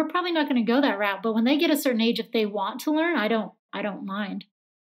 So we're probably not going to go that route. But when they get a certain age, if they want to learn, I don't mind.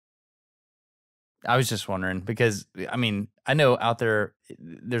 I was just wondering because, I mean, I know out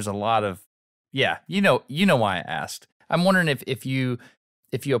there's a lot of, you know why I asked. I'm wondering if you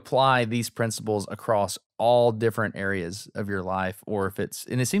apply these principles across all different areas of your life, or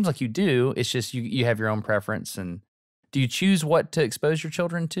and it seems like you do, it's just you have your own preference. And do you choose what to expose your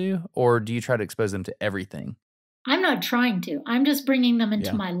children to, or do you try to expose them to everything? I'm not trying to. I'm just bringing them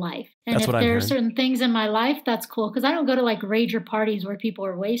into my life. And if there are certain things in my life, that's cool. Because I don't go to like rager parties where people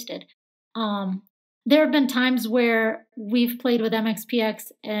are wasted. There have been times where we've played with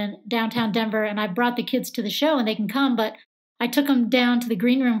MXPX in downtown Denver, and I brought the kids to the show and they can come, but I took them down to the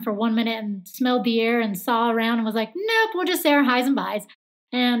green room for 1 minute and smelled the air and saw around and was like, nope, we'll just say our highs and buys.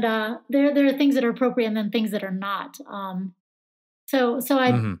 And there are things that are appropriate and then things that are not. So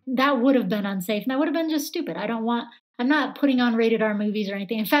that would have been unsafe, and that would have been just stupid. I don't want I'm not putting on rated R movies or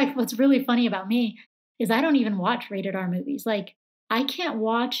anything. In fact, what's really funny about me is I don't even watch rated R movies. Like, I can't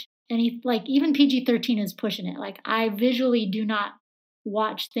watch any, like, even PG-13 is pushing it. Like, I visually do not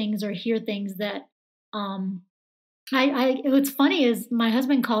watch things or hear things that, what's funny is my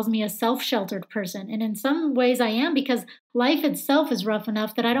husband calls me a self-sheltered person. And in some ways I am, because life itself is rough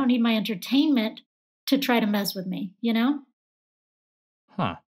enough that I don't need my entertainment to try to mess with me, you know?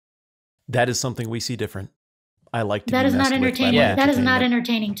 Huh. That is something we see different. I like to that be is not entertaining. Yeah. That is not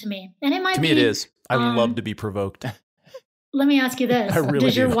entertaining to me. And it might to be. To me it is. I love to be provoked. Let me ask you this. I really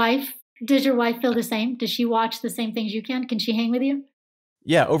does your do. wife feel the same? Does she watch the same things you can? Can she hang with you?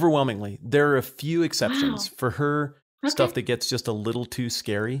 Yeah, overwhelmingly. There are a few exceptions. Wow. For her, Okay. stuff that gets just a little too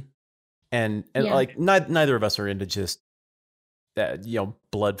scary. And like neither of us are into just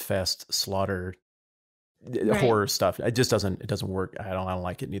bloodfest, slaughter, horror stuff. It just doesn't work. I don't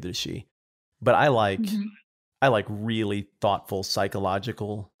like it. Neither does she. But I like really thoughtful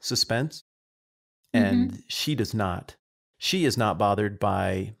psychological suspense. And she does not. She is not bothered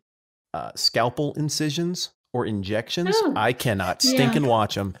by scalpel incisions or injections. Oh, I cannot stink and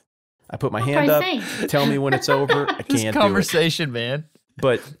watch them. I put my hand up, tell me when it's over. I can't do it. This conversation, man.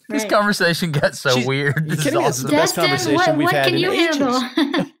 But this conversation got so weird. This is awesome. It's the best conversation we've had in ages.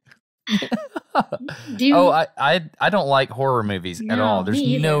 I don't like horror movies at all. There's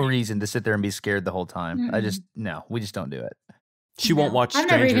no reason to sit there and be scared the whole time. We just don't do it. She won't watch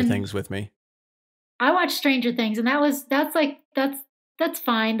Stranger Things with me. I watched Stranger Things, and that's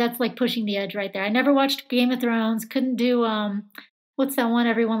fine. That's like pushing the edge right there. I never watched Game of Thrones. Couldn't do what's that one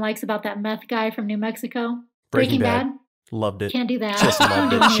everyone likes about that meth guy from New Mexico? Breaking Bad. Loved it. Can't do that. Just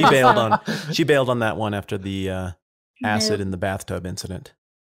loved it. She bailed on that one after the acid in the bathtub incident.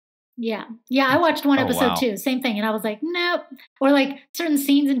 Yeah. I watched one episode too. Same thing. And I was like, nope. Or like certain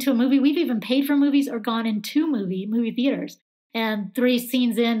scenes into a movie. We've even paid for movies or gone into movie theaters. And 3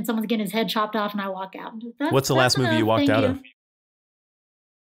 scenes in, someone's getting his head chopped off, and I walk out. What's the last movie you walked out of?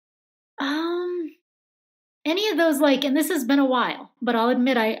 Any of those, like, and this has been a while, but I'll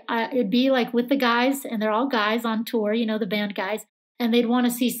admit, it'd be like with the guys, and they're all guys on tour, the band guys, and they'd want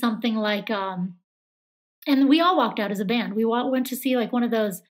to see something like, and we all walked out as a band. We went to see like one of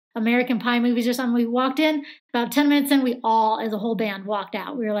those American Pie movies or something. We walked in, about 10 minutes in, we all, as a whole band, walked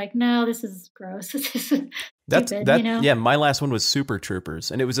out. We were like, no, this is gross. This is stupid, Yeah, my last one was Super Troopers,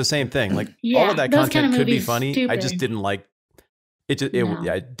 and it was the same thing. Like, all of that content could be funny. Stupid. I just didn't like it.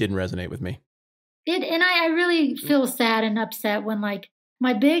 It didn't resonate with me. And I really feel sad and upset when, like,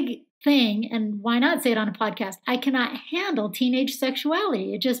 my big thing, and why not say it on a podcast, I cannot handle teenage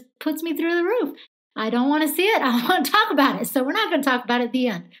sexuality. It just puts me through the roof. I don't want to see it. I want to talk about it. So we're not going to talk about it at the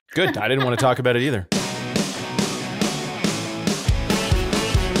end. Good. I didn't want to talk about it either.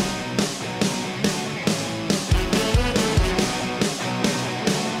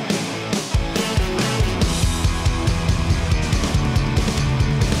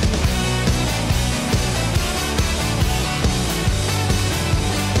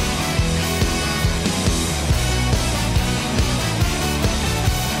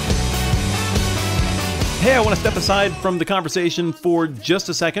 Hey, I want to step aside from the conversation for just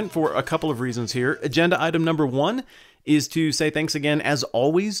a second for a couple of reasons here. Agenda item number 1 is to say thanks again, as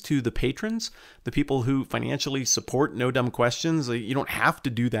always, to the patrons, the people who financially support No Dumb Questions. You don't have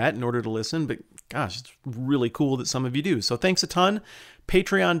to do that in order to listen, but gosh, it's really cool that some of you do. So thanks a ton.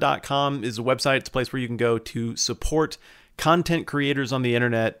 Patreon.com is a website. It's a place where you can go to support content creators on the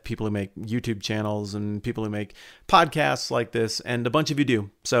internet, people who make YouTube channels and people who make podcasts like this, and a bunch of you do.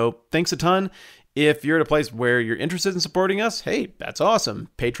 So thanks a ton. If you're at a place where you're interested in supporting us, hey, that's awesome.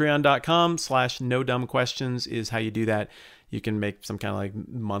 Patreon.com/NoDumbQuestions is how you do that. You can make some kind of like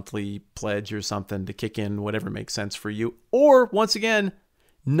monthly pledge or something to kick in whatever makes sense for you. Or once again,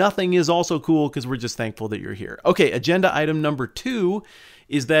 nothing is also cool because we're just thankful that you're here. Okay, agenda item number 2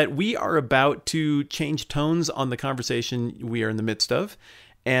 is that we are about to change tones on the conversation we are in the midst of.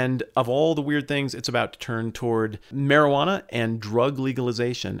 And of all the weird things, it's about to turn toward marijuana and drug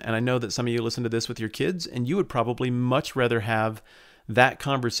legalization. And I know that some of you listen to this with your kids, and you would probably much rather have that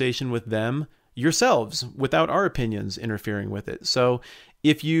conversation with them yourselves without our opinions interfering with it. So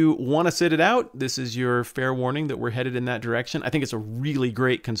if you want to sit it out, this is your fair warning that we're headed in that direction. I think it's a really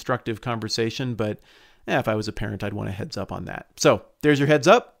great constructive conversation, but if I was a parent, I'd want a heads up on that. So there's your heads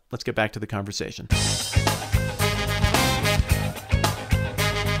up. Let's get back to the conversation.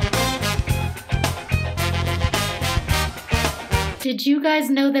 Did you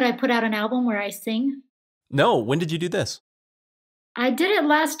guys know that I put out an album where I sing? No. When did you do this? I did it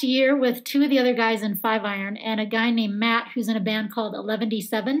last year with 2 of the other guys in 5 Iron and a guy named Matt who's in a band called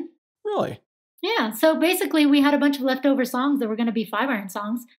 11D7. Really? Yeah. So basically, we had a bunch of leftover songs that were going to be 5-iron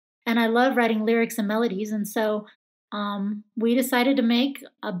songs. And I love writing lyrics and melodies. And so we decided to make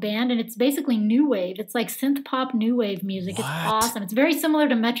a band, and it's basically new wave. It's like synth pop new wave music. What? It's awesome. It's very similar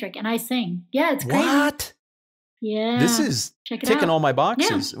to Metric, and I sing. Yeah, it's crazy. What? Yeah. This is Check it ticking out. all my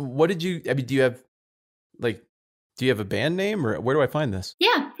boxes. What did you, I mean, do you have a band name, or where do I find this?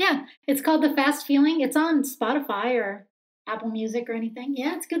 Yeah. It's called The Fast Feeling. It's on Spotify or Apple Music or anything.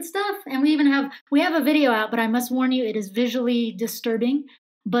 Yeah, it's good stuff. And we have a video out, but I must warn you, it is visually disturbing,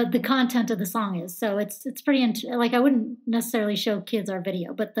 but the content of the song is. So it's pretty, I wouldn't necessarily show kids our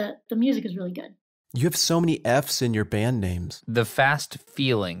video, but the music is really good. You have so many F's in your band names. The Fast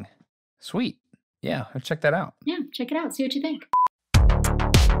Feeling. Sweet. Yeah, I'll check that out. Yeah, check it out. See what you think.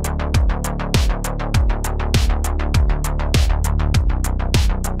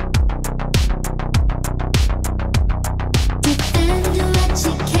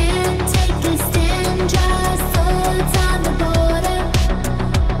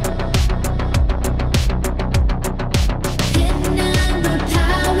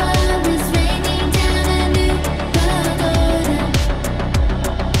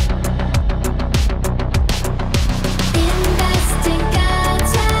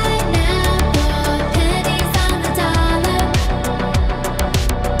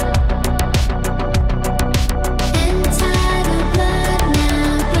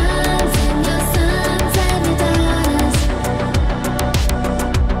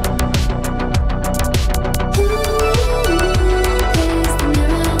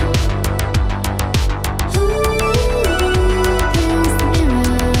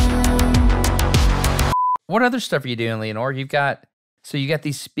 What other stuff are you doing, Leanor? You got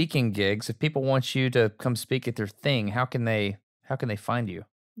these speaking gigs. If people want you to come speak at their thing, how can they find you?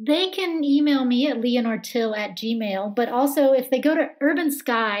 They can email me at leanortill@gmail.com, but also if they go to Urban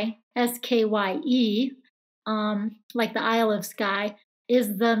Skye, Skye, like the Isle of Skye,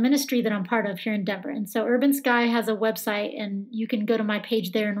 is the ministry that I'm part of here in Denver. And so Urban Skye has a website, and you can go to my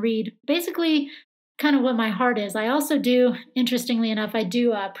page there and read basically kind of what my heart is. I also do, interestingly enough, I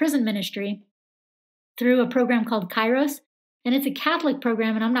do a prison ministry through a program called Kairos, and it's a Catholic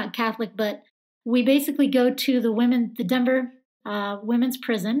program, and I'm not Catholic, but we basically go to the Denver women's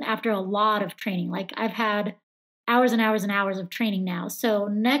prison after a lot of training. Like I've had hours and hours and hours of training now. So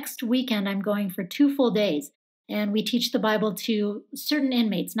next weekend, I'm going for 2 full days, and we teach the Bible to certain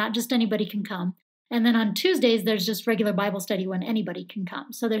inmates. Not just anybody can come. And then on Tuesdays, there's just regular Bible study when anybody can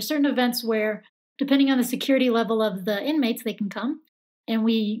come. So there's certain events where, depending on the security level of the inmates, they can come, and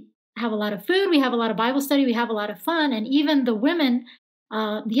we have a lot of food, we have a lot of Bible study, we have a lot of fun, and even the women,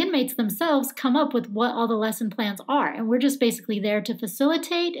 the inmates themselves, come up with what all the lesson plans are, and we're just basically there to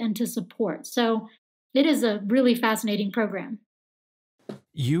facilitate and to support. So it is a really fascinating program.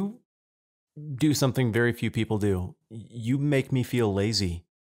 You do something very few people do. You make me feel lazy.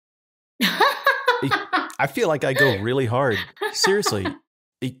 I feel like I go really hard. Seriously.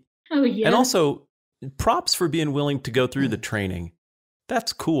 Oh, yeah. And also, props for being willing to go through the training.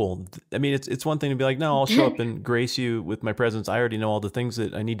 That's cool. I mean, it's one thing to be like, no, I'll show up and grace you with my presence. I already know all the things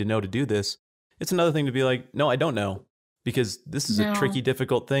that I need to know to do this. It's another thing to be like, no, I don't know, because this is a tricky,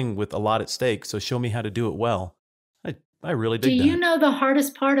 difficult thing with a lot at stake. So show me how to do it well. I really dig that. Do you know the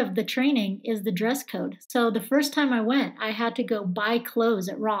hardest part of the training is the dress code? So the first time I went, I had to go buy clothes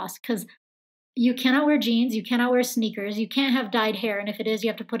at Ross because you cannot wear jeans, you cannot wear sneakers, you can't have dyed hair, and if it is, you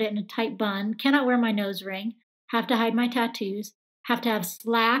have to put it in a tight bun, cannot wear my nose ring, have to hide my tattoos, have to have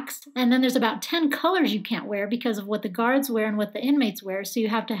slacks, and then there's about 10 colors you can't wear because of what the guards wear and what the inmates wear, so you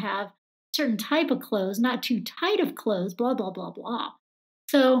have to have a certain type of clothes, not too tight of clothes, blah, blah, blah, blah.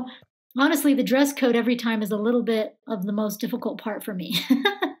 So honestly, the dress code every time is a little bit of the most difficult part for me.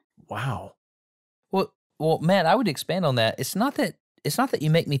 Wow. Well, Matt, I would expand on that. It's not that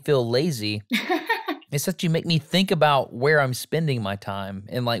you make me feel lazy. It's that you make me think about where I'm spending my time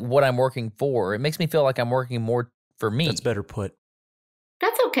and like what I'm working for. It makes me feel like I'm working more for me. That's better put.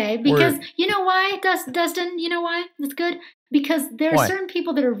 That's okay, because you know why, Destin? You know why? That's good. Because there are certain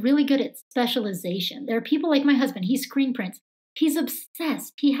people that are really good at specialization. There are people like my husband. He screen prints. He's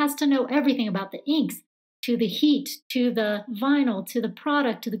obsessed. He has to know everything about the inks, to the heat, to the vinyl, to the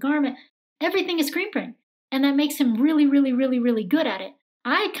product, to the garment. Everything is screen print. And that makes him really, really, really, really good at it.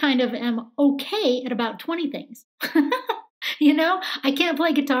 I kind of am okay at about 20 things. You know, I can't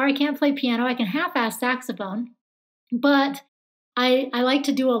play guitar. I can't play piano. I can half-ass saxophone. But I like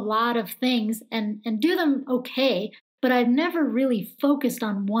to do a lot of things and do them okay. But I've never really focused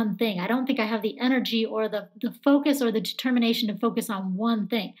on one thing. I don't think I have the energy or the focus or the determination to focus on one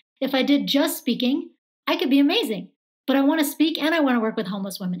thing. If I did just speaking, I could be amazing. but I want to speak and I want to work with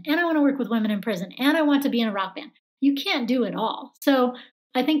homeless women and I want to work with women in prison and I want to be in a rock band. You can't do it all. So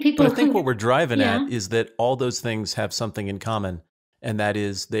I think people. But I think what we're driving at is that all those things have something in common, and that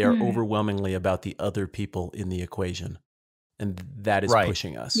is they are overwhelmingly about the other people in the equation, and that is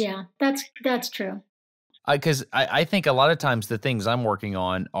pushing us. Yeah, that's true. Because I think a lot of times the things I'm working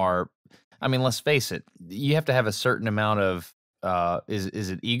on are, I mean, let's face it, you have to have a certain amount of, is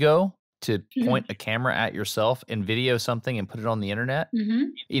it ego to point a camera at yourself and video something and put it on the internet?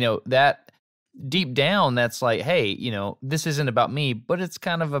 You know, that deep down, that's like, hey, you know, this isn't about me, but it's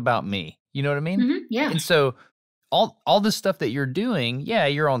kind of about me. You know what I mean? Yeah. And so all the stuff that you're doing, yeah,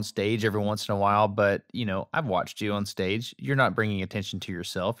 you're on stage every once in a while, but, you know, I've watched you on stage. You're not bringing attention to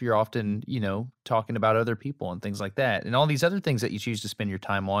yourself. You're often, you know, talking about other people and things like that. And all these other things that you choose to spend your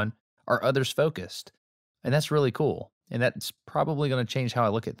time on are others focused. And that's really cool. And that's probably going to change how I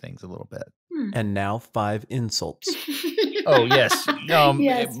look at things a little bit. And now 5 insults. Oh, yes.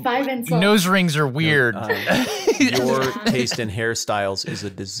 Yes, 5 insults. Nose rings are weird. Your taste in hairstyles is a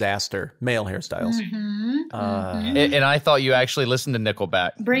disaster. Male hairstyles. And I thought you actually listened to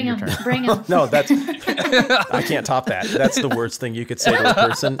Nickelback. Bring him. No, I can't top that. That's the worst thing you could say to a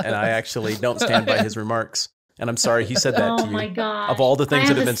person, and I actually don't stand by his remarks. And I'm sorry he said that to you. Oh my gosh. Of all the things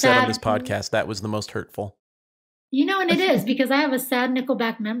that have been said on this podcast, that was the most hurtful. You know, and it is, because I have a sad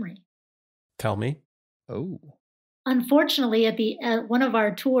Nickelback memory. Tell me. Oh. Unfortunately, at one of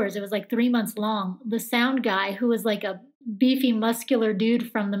our tours, it was like 3 months long, the sound guy, who was like a beefy, muscular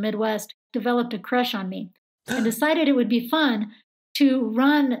dude from the Midwest, developed a crush on me and decided it would be fun to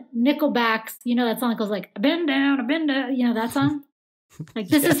run Nickelback's, you know, that song that goes like, I've been down, you know, that song? Like,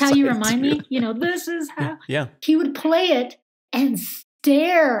 this is how you remind me, you know, this is how. Yeah. He would play it and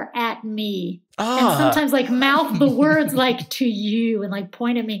stare at me and sometimes like mouth the words like to you and like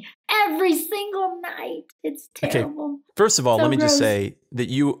point at me every single night. It's terrible. Okay. First of all, So let me gross. just say that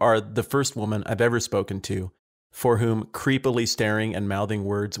you are the first woman I've ever spoken to for whom creepily staring and mouthing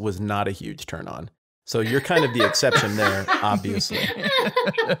words was not a huge turn on. So you're kind of the exception there, obviously.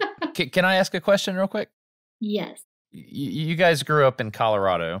 Can I ask a question real quick? Yes. You guys grew up in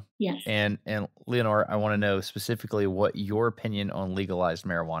Colorado. Yes. And Leanor, I want to know specifically what your opinion on legalized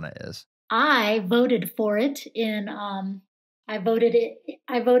marijuana is. I voted for it I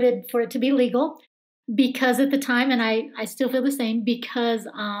voted for it to be legal because at the time, and I still feel the same, because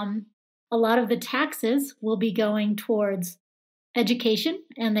a lot of the taxes will be going towards education,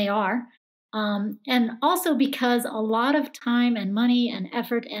 and they are. And also because a lot of time and money and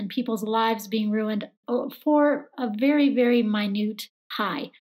effort and people's lives being ruined for a very, very minute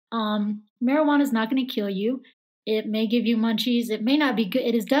high. Marijuana is not going to kill you. It may give you munchies. It may not be good.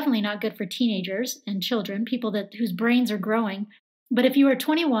 It is definitely not good for teenagers and children, people whose brains are growing. But if you are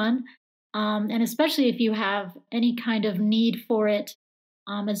 21, and especially if you have any kind of need for it,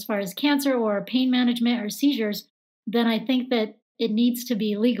 as far as cancer or pain management or seizures, then I think that it needs to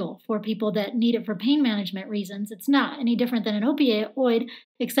be legal for people that need it for pain management reasons. It's not any different than an opioid,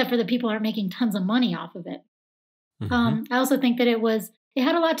 except for the people aren't making tons of money off of it. I also think that it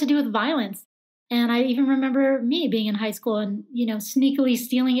had a lot to do with violence. And I even remember me being in high school and, you know, sneakily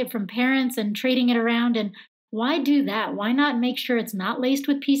stealing it from parents and trading it around. And why do that? Why not make sure it's not laced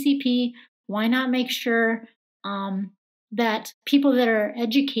with PCP? Why not make sure that people that are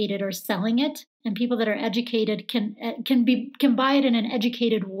educated are selling it, and people that are educated can buy it in an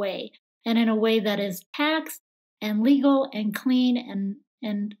educated way, and in a way that is taxed and legal and clean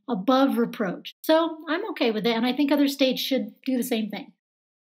and above reproach. So I'm okay with it, and I think other states should do the same thing.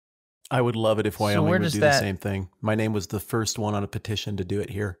 I would love it if Wyoming would do the same thing. My name was the first one on a petition to do it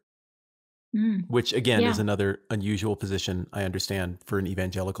here, which again is another unusual position, I understand, for an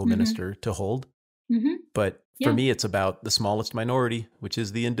evangelical minister to hold. But for me, it's about the smallest minority, which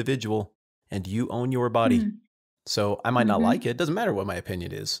is the individual, and you own your body. So I might not like it. It doesn't matter what my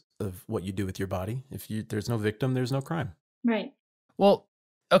opinion is of what you do with your body. If there's no victim, there's no crime. Right. Well,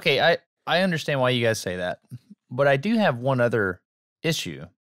 okay, I understand why you guys say that, but I do have one other issue.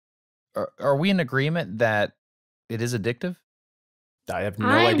 Are we in agreement that it is addictive? I have no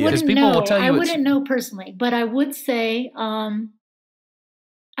idea. Because people will tell you I wouldn't know personally, but I would say what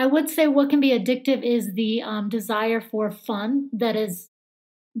can be addictive is the desire for fun that is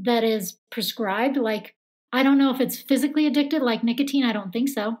prescribed. Like, I don't know if it's physically addicted like nicotine. I don't think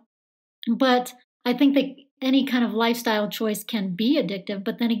so. But I think that any kind of lifestyle choice can be addictive.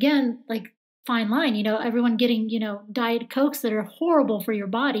 But then again, like, fine line, you know, everyone getting, you know, Diet Cokes that are horrible for your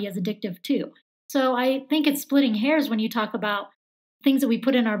body is addictive too. So I think it's splitting hairs when you talk about things that we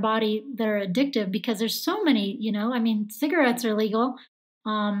put in our body that are addictive, because there's so many, you know, I mean, cigarettes are legal.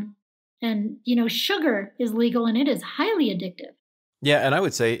 And, sugar is legal and it is highly addictive. Yeah, and I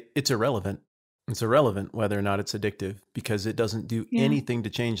would say it's irrelevant. It's irrelevant whether or not it's addictive because it doesn't do anything to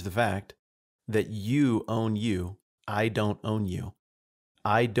change the fact that you own you. I don't own you.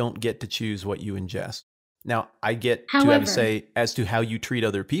 I don't get to choose what you ingest. Now, I get to have a say as to how you treat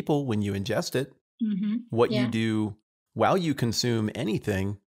other people when you ingest it. What you do while you consume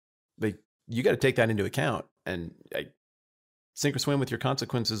anything, like you got to take that into account and sink or swim with your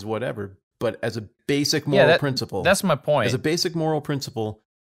consequences, whatever. But as a basic moral principle, that's my point. As a basic moral principle,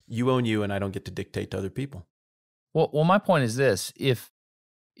 you own you, and I don't get to dictate to other people. Well, my point is this: if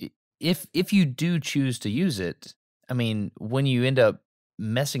you do choose to use it, I mean, when you end up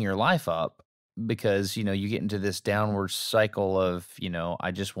messing your life up because you get into this downward cycle of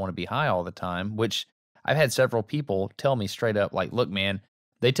I just want to be high all the time, which I've had several people tell me straight up, like, look, man,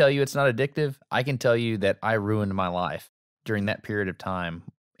 they tell you it's not addictive. I can tell you that I ruined my life during that period of time.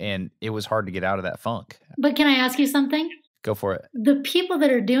 And it was hard to get out of that funk. But can I ask you something? Go for it. The people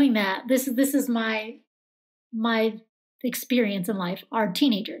that are doing that, this is my experience in life, are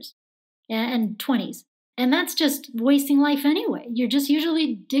teenagers and 20s. And that's just wasting life anyway. You're just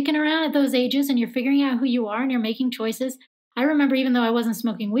usually dicking around at those ages and you're figuring out who you are and you're making choices. I remember even though I wasn't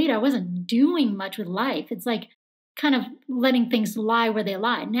smoking weed, I wasn't doing much with life. It's like kind of letting things lie where they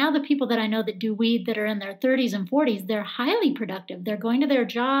lie. Now the people that I know that do weed that are in their 30s and 40s, they're highly productive. They're going to their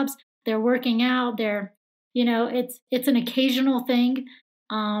jobs, they're working out, they're, it's an occasional thing.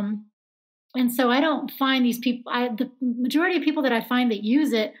 And so I don't find these people, the majority of people that I find that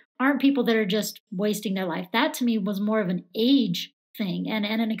use it aren't people that are just wasting their life. That to me was more of an age thing and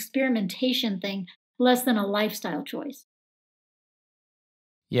an experimentation thing, less than a lifestyle choice.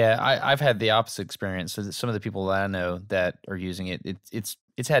 Yeah, I've had the opposite experience. So some of the people that I know that are using it,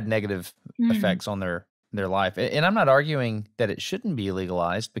 it's had negative effects on their life. And I'm not arguing that it shouldn't be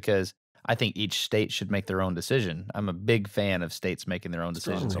legalized because I think each state should make their own decision. I'm a big fan of states making their own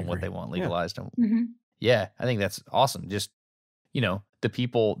decisions on what they want legalized. Yeah, I think that's awesome. Just, the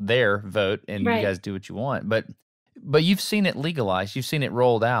people there vote and you guys do what you want. But you've seen it legalized. You've seen it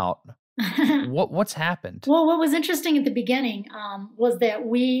rolled out. What's happened? Well, what was interesting at the beginning was that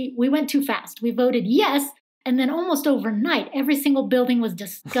we went too fast. We voted yes, and then almost overnight, every single building was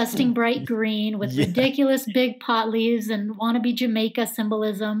disgusting bright green with ridiculous big pot leaves and wannabe Jamaica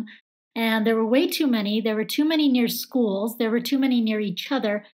symbolism. And there were way too many. There were too many near schools. There were too many near each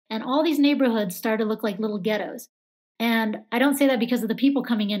other. And all these neighborhoods started to look like little ghettos. And I don't say that because of the people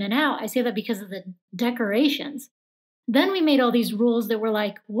coming in and out. I say that because of the decorations. Then we made all these rules that were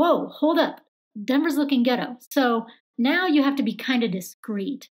like, whoa, hold up. Denver's looking ghetto. So now you have to be kind of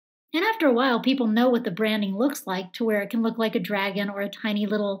discreet. And after a while, people know what the branding looks like to where it can look like a dragon or a tiny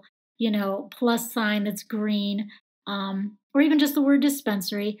little, plus sign that's green, or even just the word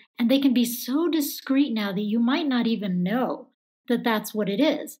dispensary. And they can be so discreet now that you might not even know that that's what it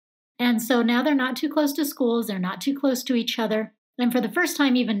is. And so now they're not too close to schools. They're not too close to each other. And for the first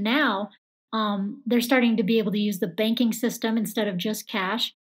time, even now, they're starting to be able to use the banking system instead of just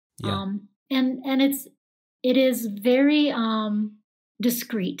cash. Yeah. And it is very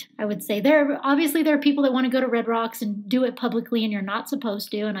discreet, I would say. There are people that want to go to Red Rocks and do it publicly, and you're not supposed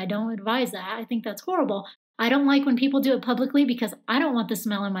to, and I don't advise that. I think that's horrible. I don't like when people do it publicly because I don't want the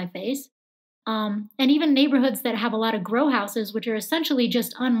smell in my face. And even neighborhoods that have a lot of grow houses, which are essentially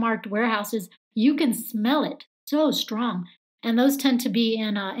just unmarked warehouses, you can smell it so strong. And those tend to be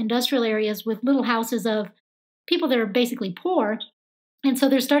in industrial areas with little houses of people that are basically poor. And so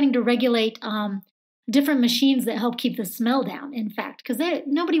they're starting to regulate different machines that help keep the smell down, in fact, because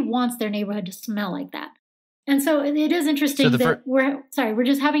nobody wants their neighborhood to smell like that. And so it is interesting that we're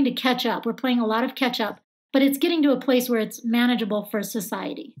just having to catch up. We're playing a lot of catch up, but it's getting to a place where it's manageable for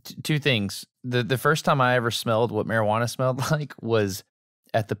society. Two things. The first time I ever smelled what marijuana smelled like was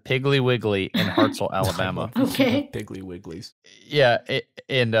at the Piggly Wiggly in Hartselle, Alabama. Okay. Piggly Wigglies. Yeah,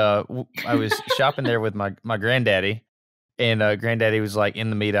 I was shopping there with my granddaddy, and granddaddy was like in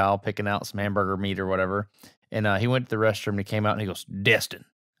the meat aisle picking out some hamburger meat or whatever, and he went to the restroom and he came out and he goes, "Destin."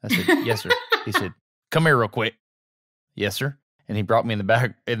 I said, "Yes, sir." He said, "Come here real quick." "Yes, sir." And he brought me in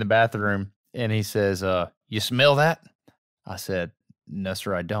the bathroom and he says, "You smell that?" I said, "No,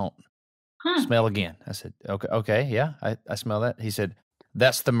 sir, I don't." Huh. "Smell again." I said, okay, yeah, I smell that." He said,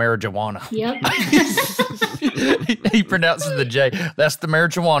 "That's the marijuana." Yep. He pronounces the J. "That's the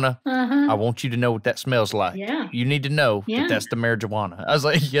marijuana." Uh-huh. "I want you to know what that smells like. Yeah. You need to know that that's the marijuana." I was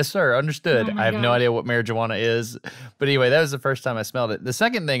like, "Yes, sir, understood." Oh I have no idea what marijuana is. But anyway, that was the first time I smelled it. The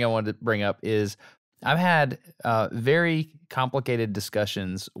second thing I wanted to bring up is I've had very complicated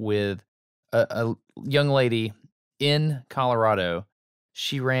discussions with a young lady in Colorado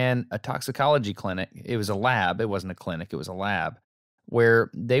she ran a toxicology clinic. It was a lab. It wasn't a clinic. It was a lab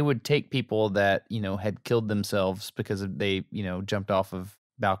where they would take people that, had killed themselves because they, jumped off of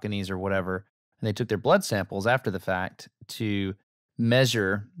balconies or whatever. And they took their blood samples after the fact to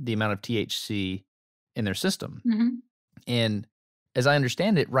measure the amount of THC in their system. Mm-hmm. And as I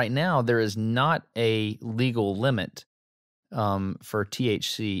understand it, right now, there is not a legal limit for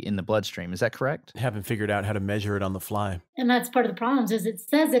THC in the bloodstream. Is that correct? Haven't figured out how to measure it on the fly. And that's part of the problems is it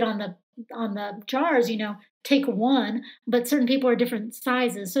says it on the jars, take one, but certain people are different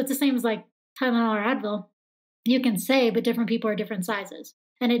sizes. So it's the same as like Tylenol or Advil. You can say, but different people are different sizes.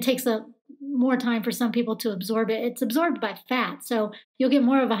 And it takes more time for some people to absorb it. It's absorbed by fat. So you'll get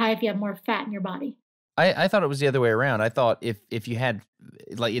more of a high if you have more fat in your body. I thought it was the other way around. I thought if you had,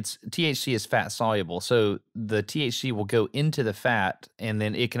 like, it's THC is fat soluble, so the THC will go into the fat, and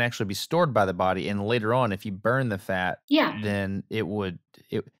then it can actually be stored by the body. And later on, if you burn the fat, then it would.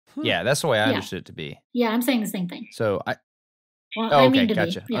 Yeah, that's the way I understood it to be. Yeah, I'm saying the same thing. So I mean okay, to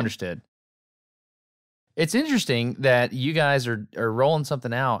gotcha, be. Yeah. Understood. It's interesting that you guys are rolling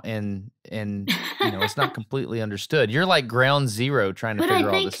something out and it's not completely understood. You're like ground zero trying to figure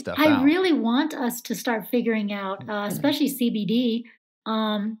all this stuff out. I really want us to start figuring out, especially CBD,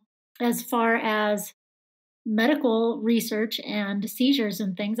 as far as medical research and seizures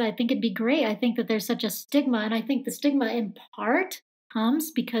and things. I think it'd be great. I think that there's such a stigma, and I think the stigma in part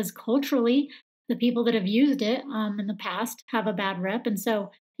comes because culturally the people that have used it in the past have a bad rep. And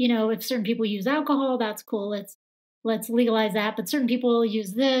so, if certain people use alcohol, that's cool. Let's legalize that. But certain people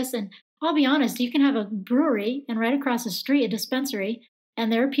use this. And I'll be honest, you can have a brewery and right across the street, a dispensary,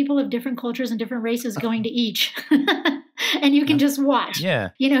 and there are people of different cultures and different races going to each. And you can just watch,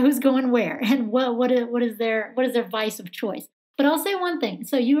 who's going where and what is their vice of choice. But I'll say one thing.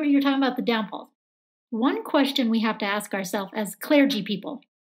 So you're talking about the downfalls. One question we have to ask ourselves as clergy people,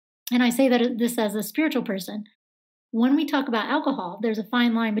 and I say that this as a spiritual person, when we talk about alcohol, there's a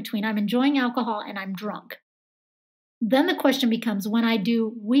fine line between I'm enjoying alcohol and I'm drunk. Then the question becomes, when I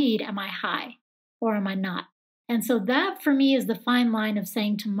do weed, am I high or am I not? And so that for me is the fine line of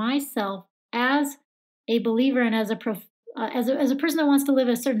saying to myself, as a believer and as a person that wants to live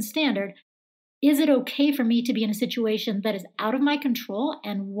a certain standard, is it okay for me to be in a situation that is out of my control,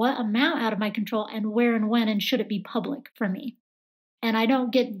 and what amount out of my control, and where and when, and should it be public for me? And I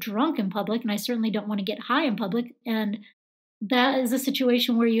don't get drunk in public, and I certainly don't want to get high in public. And that is a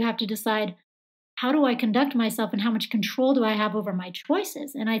situation where you have to decide, how do I conduct myself and how much control do I have over my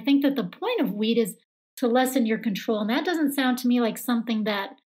choices? And I think that the point of weed is to lessen your control. And that doesn't sound to me like something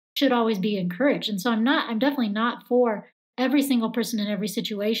that should always be encouraged. And so I'm definitely not for every single person in every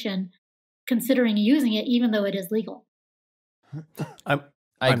situation considering using it, even though it is legal. I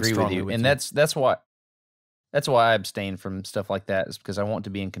agree with you. And that's why I abstain from stuff like that, is because I want to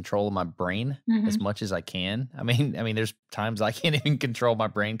be in control of my brain as much as I can. I mean, there's times I can't even control my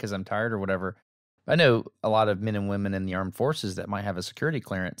brain because I'm tired or whatever. I know a lot of men and women in the armed forces that might have a security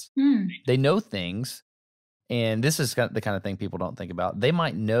clearance. They know things, and this is the kind of thing people don't think about. They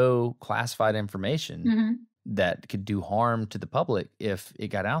might know classified information that could do harm to the public if it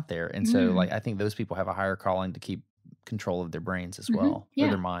got out there. And so, I think those people have a higher calling to keep control of their brains as well, or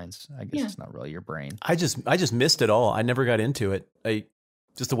their minds. I guess it's not really your brain. I just missed it all. I never got into it.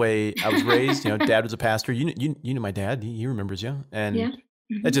 Just the way I was raised. Dad was a pastor. You knew my dad. He remembers you, and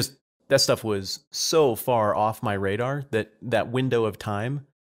that stuff was so far off my radar that window of time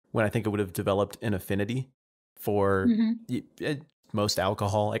when I think it would have developed an affinity for most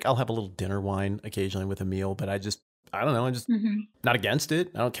alcohol. Like, I'll have a little dinner wine occasionally with a meal, but I don't know. I'm just not against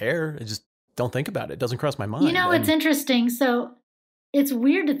it. I don't care. I just don't think about it. It doesn't cross my mind. It's interesting. So it's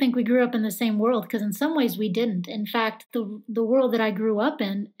weird to think we grew up in the same world, because in some ways we didn't. In fact, the world that I grew up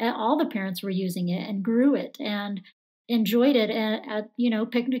in, all the parents were using it and grew it and enjoyed it at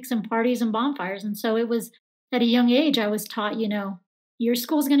picnics and parties and bonfires. And so it was at a young age I was taught, your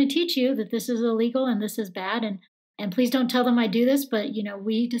school's going to teach you that this is illegal and this is bad, and please don't tell them I do this, but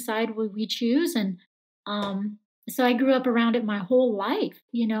we decide what we choose. And so I grew up around it my whole life.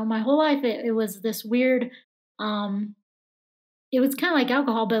 My whole life it was this weird. It was kind of like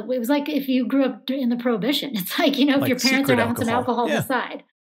alcohol, but it was like if you grew up in the Prohibition. It's like if like your parents are having some alcohol on the side.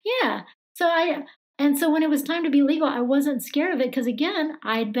 Yeah. So when it was time to be legal, I wasn't scared of it, because again,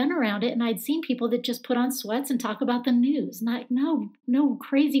 I'd been around it and I'd seen people that just put on sweats and talk about the news. No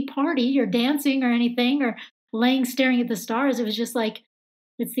crazy party or dancing or anything or staring at the stars. It was just like,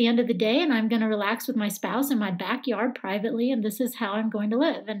 it's the end of the day and I'm going to relax with my spouse in my backyard privately, and this is how I'm going to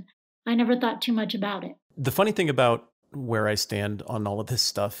live. And I never thought too much about it. The funny thing about where I stand on all of this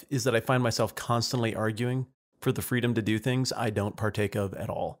stuff is that I find myself constantly arguing for the freedom to do things I don't partake of at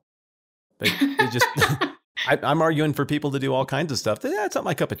all. They just, I'm arguing for people to do all kinds of stuff. That's not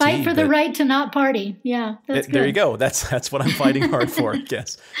my cup of tea. Fight for the right to not party. Yeah, that's good. There you go. That's what I'm fighting hard for, I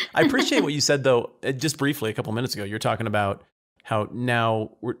guess. I appreciate what you said, though, just briefly a couple minutes ago. You're talking about how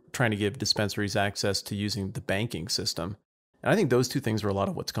now we're trying to give dispensaries access to using the banking system. And I think those two things are a lot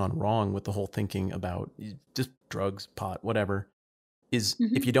of what's gone wrong with the whole thinking about just drugs, pot, whatever, is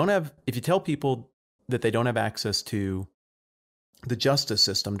if you tell people that they don't have access to the justice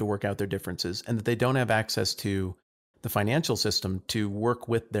system to work out their differences and that they don't have access to the financial system to work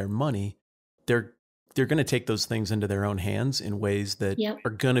with their money, they're going to take those things into their own hands in ways that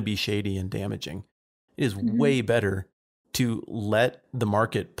are going to be shady and damaging. It is way better to let the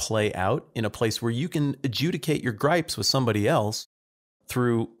market play out in a place where you can adjudicate your gripes with somebody else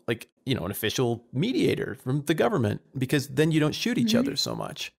through an official mediator from the government, because then you don't shoot each other so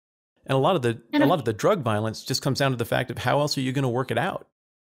much. And a lot of the drug violence just comes down to the fact of how else are you going to work it out?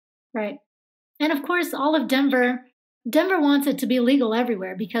 Right. And of course, all of Denver wants it to be legal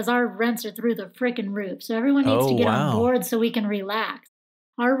everywhere because our rents are through the frickin' roof. So everyone needs to get on board so we can relax.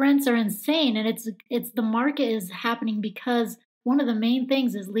 Our rents are insane, and it's the market is happening because one of the main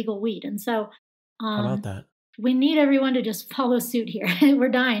things is legal weed. And so how about that? We need everyone to just follow suit here. We're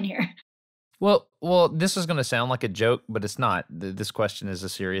dying here. Well, this is going to sound like a joke, but it's not. This question is a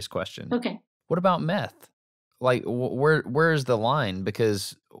serious question. Okay. What about meth? Like, where's the line?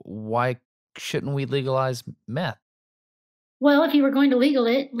 Because why shouldn't we legalize meth? Well, if you were going to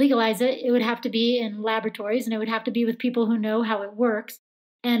legalize it, it would have to be in laboratories, and it would have to be with people who know how it works.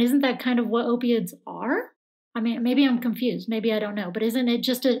 And isn't that kind of what opioids are? I mean, maybe I'm confused. Maybe I don't know. But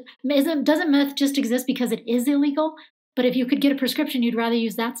doesn't meth just exist because it is illegal? But if you could get a prescription, you'd rather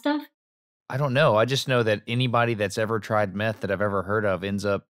use that stuff? I don't know. I just know that anybody that's ever tried meth that I've ever heard of ends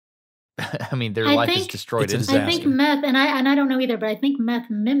up, I mean, their life is destroyed. I think meth, and I don't know either, but I think meth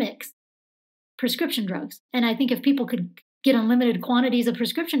mimics prescription drugs. And I think if people could get unlimited quantities of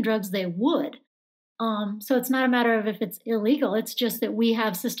prescription drugs, they would. So it's not a matter of if it's illegal. It's just that we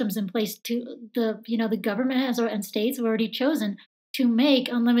have systems in place the government and states have already chosen to make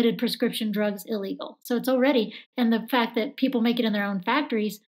unlimited prescription drugs illegal. So it's already, and the fact that people make it in their own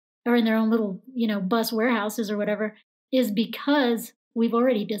factories or in their own little, bus warehouses or whatever is because we've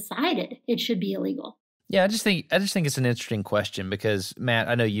already decided it should be illegal. Yeah, I just think it's an interesting question because, Matt,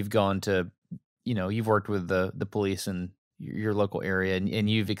 I know you've gone to, you've worked with the police in your local area and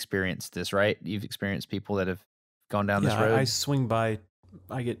you've experienced this, right? You've experienced people that have gone down this road. I swing by,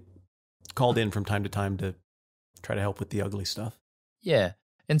 I get called in from time to time to try to help with the ugly stuff. Yeah.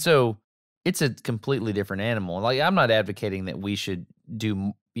 And so it's a completely different animal. Like, I'm not advocating that we should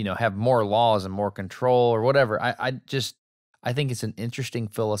do, have more laws and more control or whatever. I think it's an interesting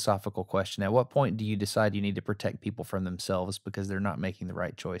philosophical question. At what point do you decide you need to protect people from themselves because they're not making the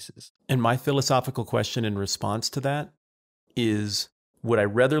right choices? And my philosophical question in response to that is, would I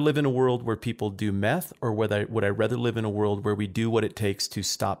rather live in a world where people do meth, or would I rather live in a world where we do what it takes to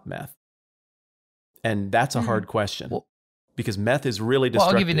stop meth? And that's a hard question because meth is really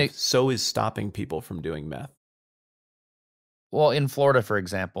destructive. So is stopping people from doing meth. Well, in Florida, for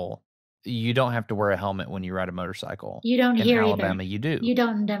example, you don't have to wear a helmet when you ride a motorcycle. You don't here either. In Alabama, you do. You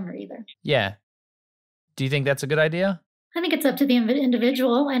don't in Denver either. Yeah. Do you think that's a good idea? I think it's up to the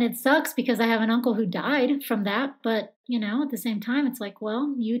individual, and it sucks because I have an uncle who died from that. But, at the same time, it's like,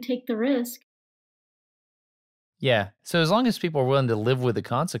 well, you take the risk. Yeah. So as long as people are willing to live with the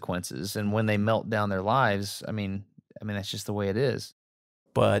consequences and when they melt down their lives, I mean, that's just the way it is.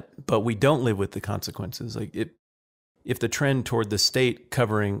 But we don't live with the consequences. Like if the trend toward the state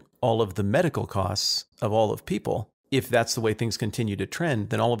covering all of the medical costs of all of people, if that's the way things continue to trend,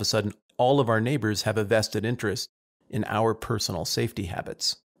 then all of a sudden, all of our neighbors have a vested interest in our personal safety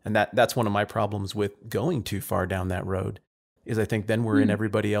habits. And that's one of my problems with going too far down that road, is I think then we're in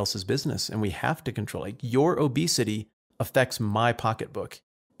everybody else's business and we have to control. Like, your obesity affects my pocketbook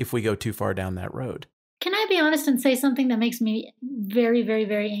if we go too far down that road. Can I be honest and say something that makes me very, very,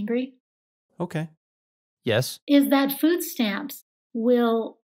 very angry? Okay. Yes. Is that food stamps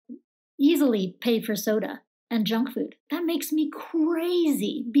will easily pay for soda and junk food. That makes me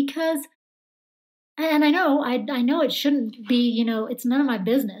crazy because, and I know it shouldn't be, it's none of my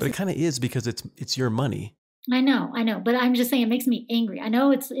business. But it kind of is because it's your money. I know, but I'm just saying it makes me angry. I know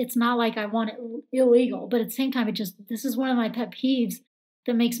it's not like I want it illegal, but at the same time, this is one of my pet peeves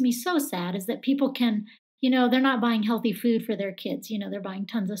that makes me so sad is that people can, they're not buying healthy food for their kids. They're buying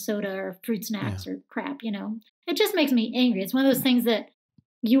tons of soda or fruit snacks or crap, It just makes me angry. It's one of those things that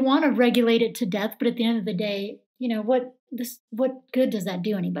you want to regulate it to death, but at the end of the day, what good does that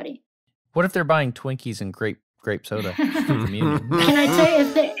do anybody? What if they're buying Twinkies and grape grape soda. Communion. Can I tell you,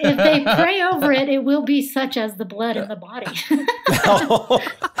 if they pray over it, it will be such as the blood in the body.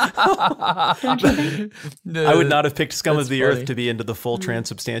 Don't you think? I would not have picked Scum of the funny. Earth to be into the full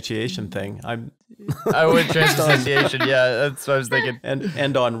transubstantiation thing. I would transubstantiation. Yeah, that's what I was thinking.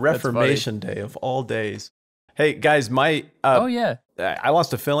 And on Reformation Day of all days. Hey guys, my Oh yeah. I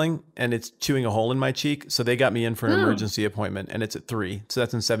lost a filling and it's chewing a hole in my cheek, so they got me in for an emergency appointment, and it's at 3, so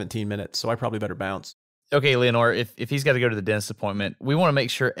that's in 17 minutes. So I probably better bounce. Okay, Leanor, if he's got to go to the dentist appointment, we want to make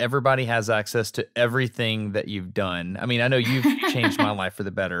sure everybody has access to everything that you've done. I mean, I know you've changed my life for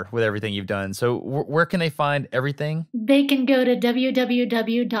the better with everything you've done. So where can they find everything? They can go to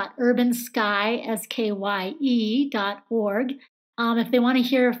www.urbanskye.org. If they want to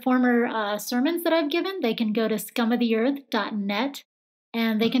hear former sermons that I've given, they can go to scumoftheearth.net,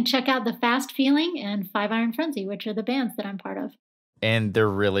 and they can check out The Fast Feeling and Five Iron Frenzy, which are the bands that I'm part of. And they're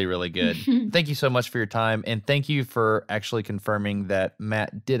really, really good. Thank you so much for your time. And thank you for actually confirming that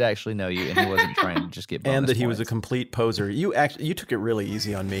Matt did actually know you and he wasn't trying to just get bonus And that he was a points. complete poser. You took it really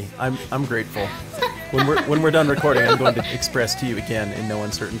easy on me. I'm grateful. When we're done recording, I'm going to express to you again in no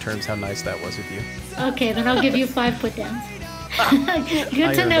uncertain terms how nice that was with you. Okay, then I'll give you 5 put downs.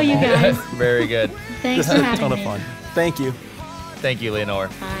 Good to know you guys. Very good. Thanks This for was a having ton me. of fun. Thank you. Thank you, Leanor.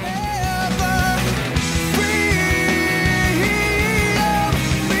 Bye.